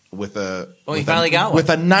with a he finally got one. With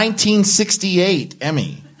a 1968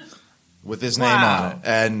 Emmy with his name on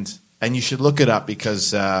it. And you should look it up because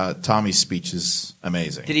Tommy's speech is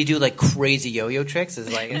amazing. Did he do like crazy yo-yo tricks?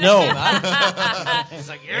 It's like no. He's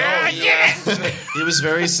like, He was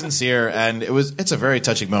very sincere, and it's a very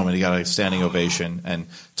touching moment. He got a standing ovation, and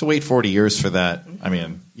to wait 40 years for that, I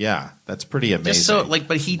mean, that's pretty amazing. Just so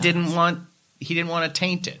but he didn't want to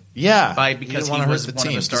taint it. Yeah, because he was one of the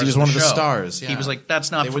stars. He was one of the stars. Yeah. He was like, that's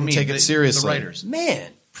not they for wouldn't me. take it seriously. The writers,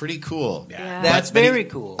 man. Pretty cool. Yeah. That's very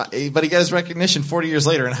cool. But he got his recognition 40 years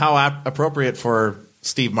later, and how appropriate for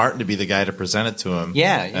Steve Martin to be the guy to present it to him.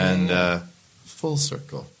 Yeah. Full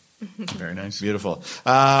circle. Very nice. Beautiful.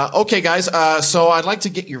 Okay, guys. So I'd like to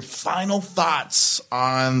get your final thoughts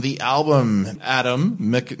on the album, Adam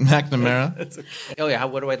McNamara.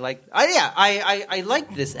 What do I like? I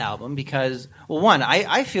like this album because, well, one,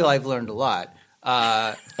 I feel I've learned a lot.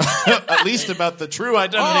 At least about the true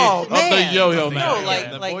identity of the Yo-Yo Man.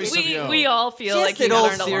 No, we all feel just like you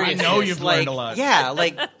learned a lot. I know you've learned a lot. Yeah,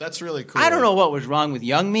 that's really cool. I don't know what was wrong with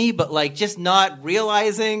young me, but just not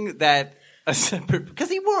realizing that because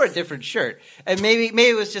he wore a different shirt, and maybe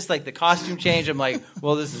it was just the costume change. I'm like,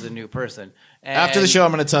 well, this is a new person. And after the show,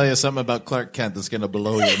 I'm going to tell you something about Clark Kent that's going to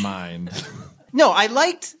blow your mind. No, I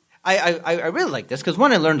really liked this because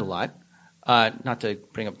one, I learned a lot. Not to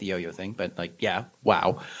bring up the yo-yo thing, but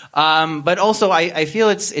wow. But also, I feel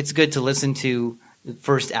it's good to listen to the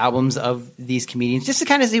first albums of these comedians just to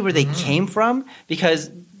kind of see where they came from, because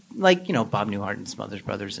Bob Newhart and Smothers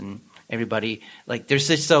Brothers and everybody, they're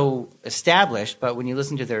just so established. But when you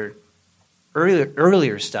listen to their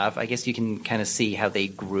earlier stuff, I guess you can kind of see how they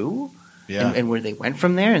grew and where they went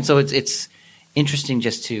from there. And so it's interesting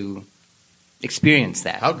just to experience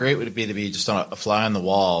that. How great would it be to be just on a fly on the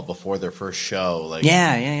wall before their first show?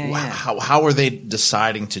 How were they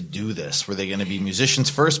deciding to do this? Were they going to be musicians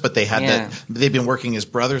first, but they had they've been working as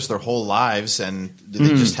brothers their whole lives, and did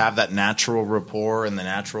they just have that natural rapport and the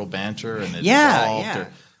natural banter, and it evolved?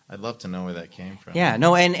 Or, I'd love to know where that came from. Yeah,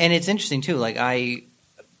 no, and it's interesting too. I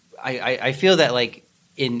feel that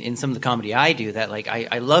in some of the comedy I do, that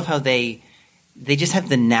I love how they just have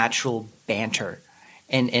the natural banter.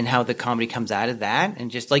 And how the comedy comes out of that,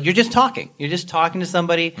 and just you're just talking to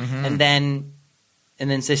somebody, and then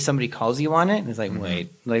say somebody calls you on it, and it's wait,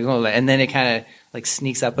 and then it kind of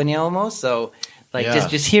sneaks up on you almost. So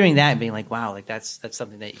just hearing that and being wow, that's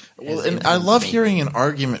something that. And I love hearing an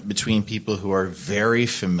argument between people who are very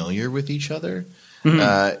familiar with each other.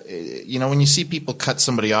 Mm-hmm. When you see people cut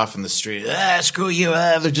somebody off in the street, screw you,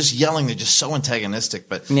 they're just yelling, they're just so antagonistic.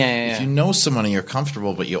 But if you know someone and you're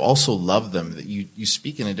comfortable, but you also love them, that you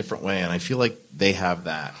speak in a different way, and I feel like they have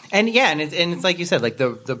that. And it's like you said,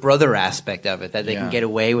 the brother aspect of it, that they can get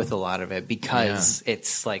away with a lot of it because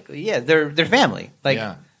it's they're family.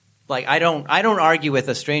 I don't argue with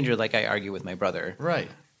a stranger like I argue with my brother, right?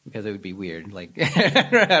 Because it would be weird.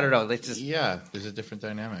 I don't know. Let's just there's a different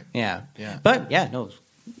dynamic. Yeah. But no,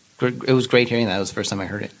 it was great hearing that. It was the first time I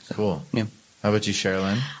heard it. So, cool. Yeah. How about you,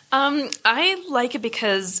 Sherilyn? I like it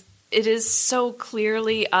because it is so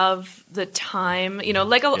clearly of the time. A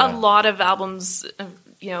lot of albums,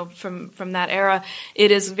 from that era, it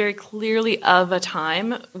is very clearly of a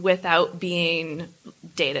time without being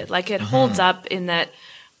dated. it holds up in that.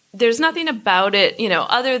 There's nothing about it,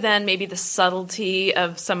 other than maybe the subtlety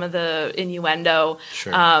of some of the innuendo,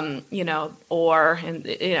 sure. Or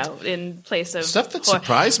in place of stuff that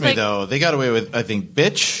surprised me though. They got away with, I think,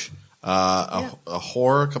 bitch, a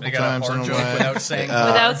whore a couple times in a way. Without saying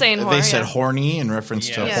whore. They said horny in reference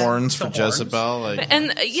to horns for Jezebel.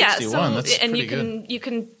 You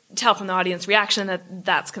can tell from the audience reaction that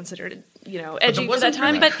that's considered edgy for that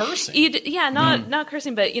time, but not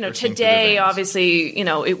cursing, but today obviously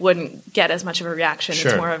it wouldn't get as much of a reaction.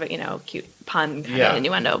 Sure. It's more of a cute pun kind of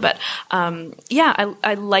innuendo, but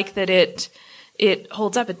I like that it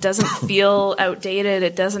holds up. It doesn't feel outdated.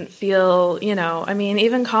 It doesn't feel, I mean,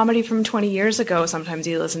 even comedy from 20 years ago, sometimes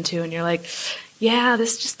you listen to and you're like, yeah,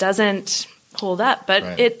 this just doesn't hold up.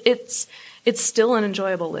 But it's still an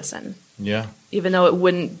enjoyable listen. Yeah. Even though it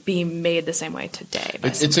wouldn't be made the same way today.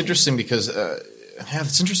 It's interesting because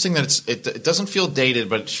it's interesting that it doesn't feel dated,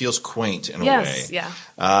 but it feels quaint in a way. Yeah.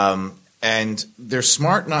 And they're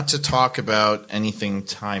smart not to talk about anything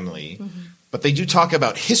timely, but they do talk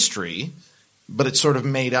about history, but it's sort of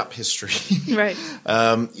made up history. Right.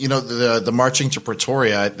 The marching to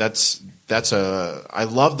Pretoria, I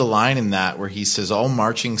love the line in that where he says all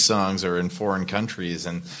marching songs are in foreign countries,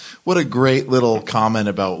 and what a great little comment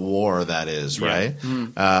about war that is, right?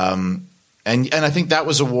 And I think that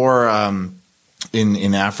was a war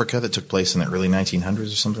in Africa that took place in the early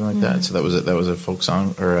 1900s or something like that. So that was a folk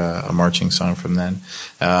song or a marching song from then.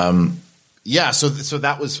 So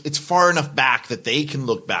that was, it's far enough back that they can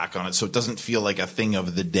look back on it, so it doesn't feel like a thing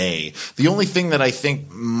of the day. The only thing that I think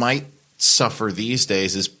might suffer these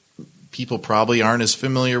days is people probably aren't as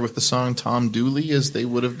familiar with the song Tom Dooley as they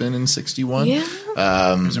would have been in 61. Yeah.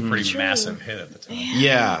 It was a pretty massive hit at the time.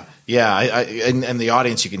 Yeah. And the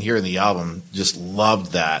audience, you can hear in the album, just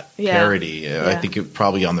loved that parody. I think it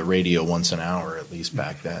probably on the radio once an hour at least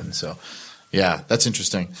back then. So, yeah, that's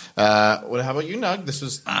interesting. How about you, Nug? This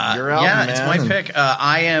was your album, man. Yeah, it's my pick.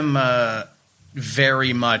 I am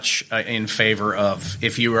very much in favor of,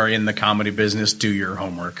 if you are in the comedy business, do your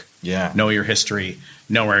homework. Yeah. Know your history.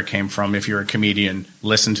 Know where it came from. If you're a comedian,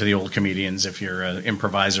 listen to the old comedians. If you're an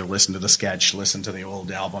improviser, listen to the sketch. Listen to the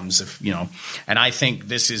old albums. And I think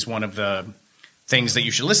this is one of the things that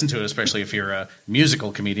you should listen to, especially if you're a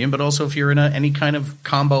musical comedian, but also if you're in any kind of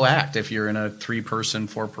combo act. If you're in a 3-person,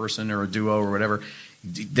 4-person, or a duo or whatever,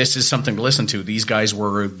 this is something to listen to. These guys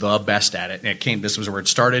were the best at it. And this was where it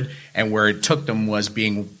started, and where it took them was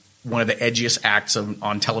being one of the edgiest acts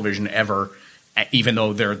on television ever. Even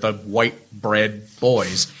though they're the white bread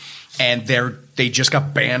boys, and they just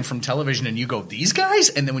got banned from television, and you go, these guys?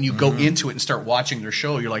 And then when you go into it and start watching their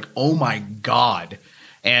show, you're like, oh my God.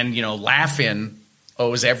 And, Laugh-In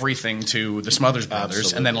owes everything to the Smothers brothers.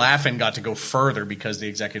 Absolutely. And then Laugh-In got to go further because the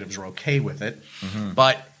executives were okay with it.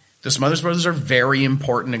 But the Smothers brothers are very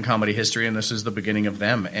important in comedy history, and this is the beginning of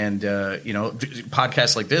them. And,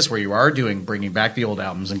 podcasts like this, where you are bringing back the old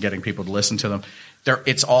albums and getting people to listen to them,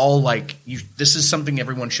 it's all like this is something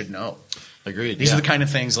everyone should know. Agreed. These are the kind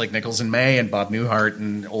of things like Nichols and May and Bob Newhart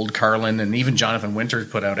and Old Carlin and even Jonathan Winters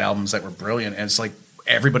put out albums that were brilliant. And it's like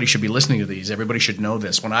everybody should be listening to these. Everybody should know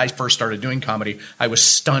this. When I first started doing comedy, I was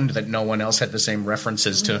stunned that no one else had the same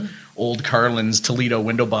references to Old Carlin's Toledo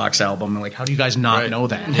Window Box album. I'm like, how do you guys not know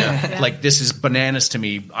that? Yeah. Like, this is bananas to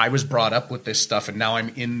me. I was brought up with this stuff, and now I'm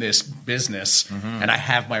in this business, and I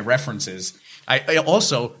have my references. I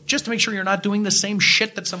also, just to make sure you're not doing the same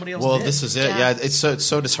shit that somebody else did. Well, this is it. Yeah, it's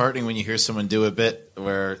so disheartening when you hear someone do a bit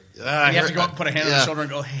where you have to go up and put a hand on the shoulder and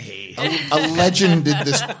go, hey. A legend did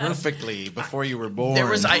this perfectly before you were born.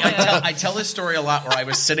 I tell this story a lot where I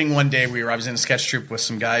was sitting one day, I was in a sketch troupe with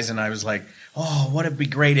some guys, and I was like, oh, what would be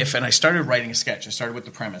great if, and I started writing a sketch. I started with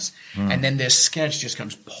the premise, and then this sketch just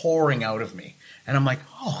comes pouring out of me. And I'm like,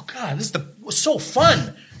 oh, God, this was so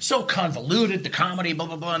fun, so convoluted, the comedy, blah,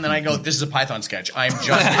 blah, blah. And then I go, this is a Python sketch. I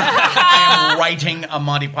am writing a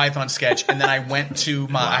Monty Python sketch. And then I went to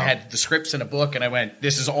I had the scripts in a book, and I went,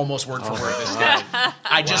 this is almost word for word this sketch.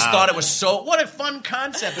 I just thought it was what a fun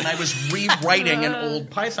concept. And I was rewriting an old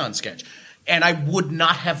Python sketch. And I would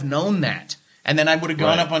not have known that. And then I would have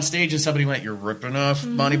gone up on stage and somebody went, you're ripping off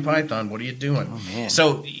Monty Python. What are you doing? Oh, man.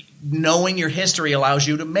 So knowing your history allows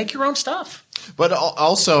you to make your own stuff. But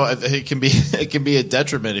also, it can be a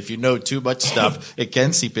detriment if you know too much stuff. It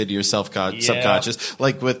can seep into your subconscious.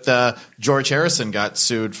 Like with George Harrison got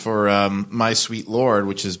sued for "My Sweet Lord,"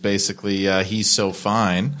 which is basically "He's So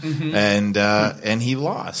Fine," and he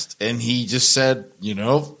lost. And he just said,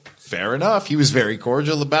 fair enough. He was very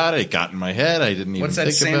cordial about it. It got in my head. I didn't even think about it.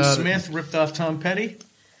 What's that? Sam Smith ripped off Tom Petty?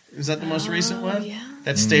 Is that the most recent one? Yeah.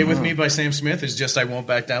 That Stay With Me by Sam Smith is just I Won't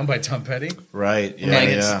Back Down by Tom Petty. Right. Yeah,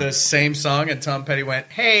 it's the same song, and Tom Petty went,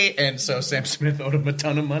 hey, and so Sam Smith owed him a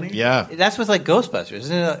ton of money. Yeah. That's with like Ghostbusters,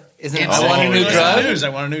 isn't it? I Want a New Drug? I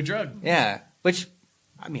Want a New Drug. Yeah. Which,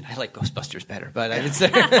 I mean, I like Ghostbusters better, but I would say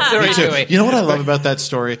me too. You know what I love about that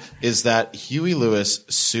story is that Huey Lewis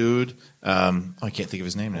sued I can't think of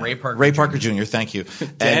his name now. Ray Parker Jr. Thank you.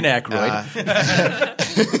 Dan Aykroyd.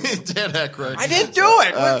 Dan Aykroyd. I didn't do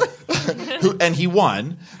it. And he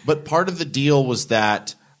won, but part of the deal was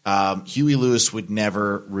that Huey Lewis would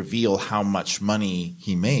never reveal how much money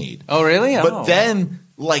he made. Oh, really? But then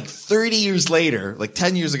like 30 years later, like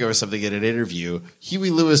 10 years ago or something in an interview,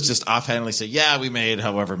 Huey Lewis just offhandedly said, yeah, we made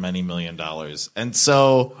however many $1 million. And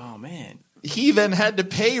so Oh, man. he then had to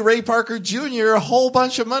pay Ray Parker Jr. a whole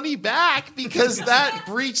bunch of money back because that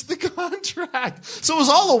breached the contract. So it was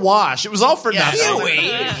all a wash. It was all for nothing.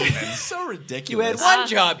 Huey! So ridiculous. You had one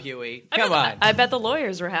job, Huey. Come on. I bet the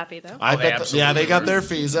lawyers were happy, though. I bet absolutely they got were. their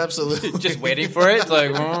fees, absolutely. Just waiting for it. It's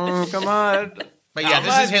like, come on. But yeah,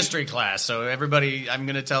 this is history class, so everybody, I'm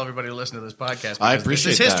going to tell everybody to listen to this podcast. I Because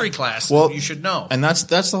appreciate this is history that. class. Well, You should know. And that's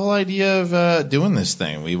the whole idea of doing this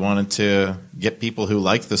thing. We wanted to get people who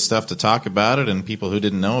like this stuff to talk about it, and people who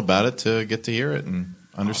didn't know about it to get to hear it and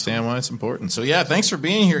understand why it's important. So yeah, thanks for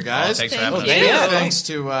being here, guys. Thanks for having us. Yeah, thanks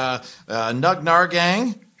to Nug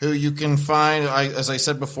Nargang, who you can find, as I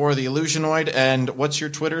said before, the Illusionoid. And what's your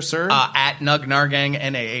Twitter, sir? At Nug Nargang,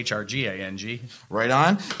 Nahrgang. Right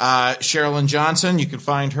on. Sherilyn Johnson, you can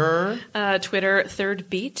find her. Twitter, Third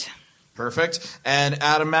Beat. Perfect. And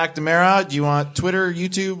Adam McNamara, do you want Twitter,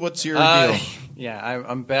 YouTube? What's your deal? Yeah,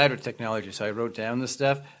 I'm bad with technology, so I wrote down this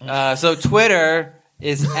stuff. So Twitter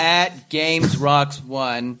is at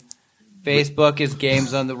GamesRocks1. Facebook is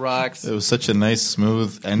Games on the Rocks. It was such a nice,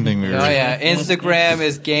 smooth ending. Oh, yeah. Instagram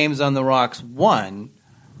is Games on the Rocks 1.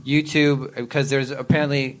 YouTube, because there's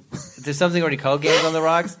something already called Games on the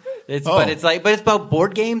Rocks. But it's about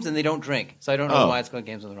board games and they don't drink. So I don't know why it's called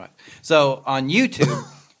Games on the Rocks. So on YouTube,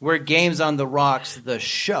 we're Games on the Rocks, the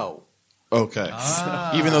show. Okay.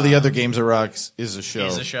 Even though the other Games of Rocks is a show.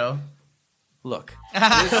 Is a show. Look.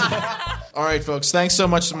 All right, folks. Thanks so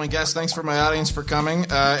much to my guests. Thanks for my audience for coming.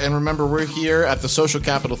 And remember, we're here at the Social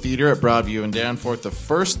Capital Theater at Broadview and Danforth the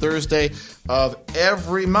first Thursday of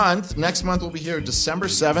every month. Next month, we'll be here December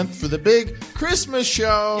 7th for the big Christmas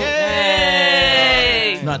show.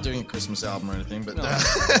 Yay! Not doing a Christmas album or anything, but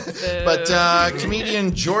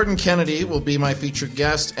comedian Jordan Kennedy will be my featured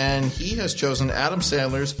guest, and he has chosen Adam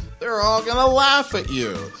Sandler's They're All Gonna Laugh at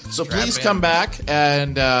You. So please come back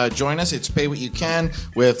and join us. It's pay what you can,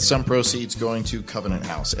 with some proceeds going to Covenant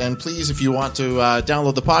House. And please, if you want to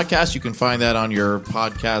download the podcast, you can find that on your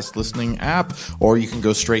podcast listening app, or you can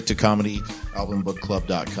go straight to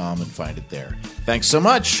comedyalbumbookclub.com and find it there. Thanks so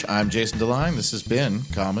much. I'm Jason DeLine. This has been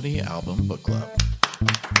Comedy Album Book Club.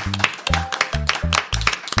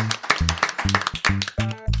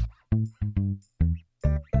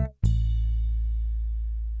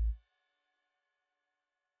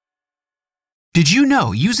 Did you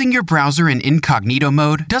know using your browser in incognito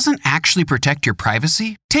mode doesn't actually protect your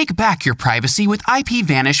privacy? Take back your privacy with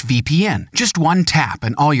IPVanish VPN. Just one tap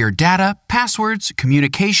and all your data, passwords,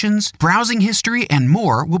 communications, browsing history, and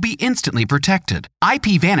more will be instantly protected.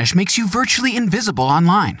 IPVanish makes you virtually invisible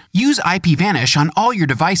online. Use IPVanish on all your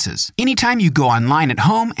devices, anytime you go online at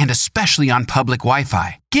home, and especially on public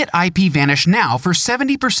Wi-Fi. Get IPVanish now for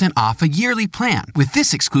 70% off a yearly plan with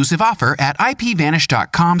this exclusive offer at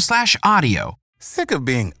ipvanish.com/audio. Sick of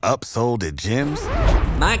being upsold at gyms?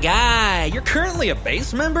 My guy, you're currently a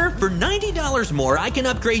base member? For $90 more, I can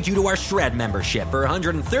upgrade you to our Shred membership. For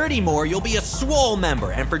 $130 more, you'll be a Swole member.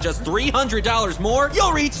 And for just $300 more,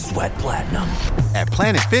 you'll reach Sweat Platinum. At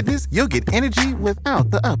Planet Fitness, you'll get energy without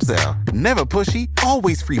the upsell. Never pushy,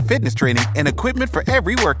 always free fitness training and equipment for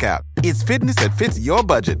every workout. It's fitness that fits your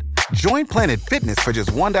budget. Join Planet Fitness for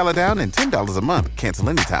just $1 down and $10 a month. Cancel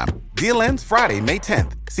anytime. Deal ends Friday, May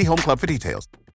 10th. See Home Club for details.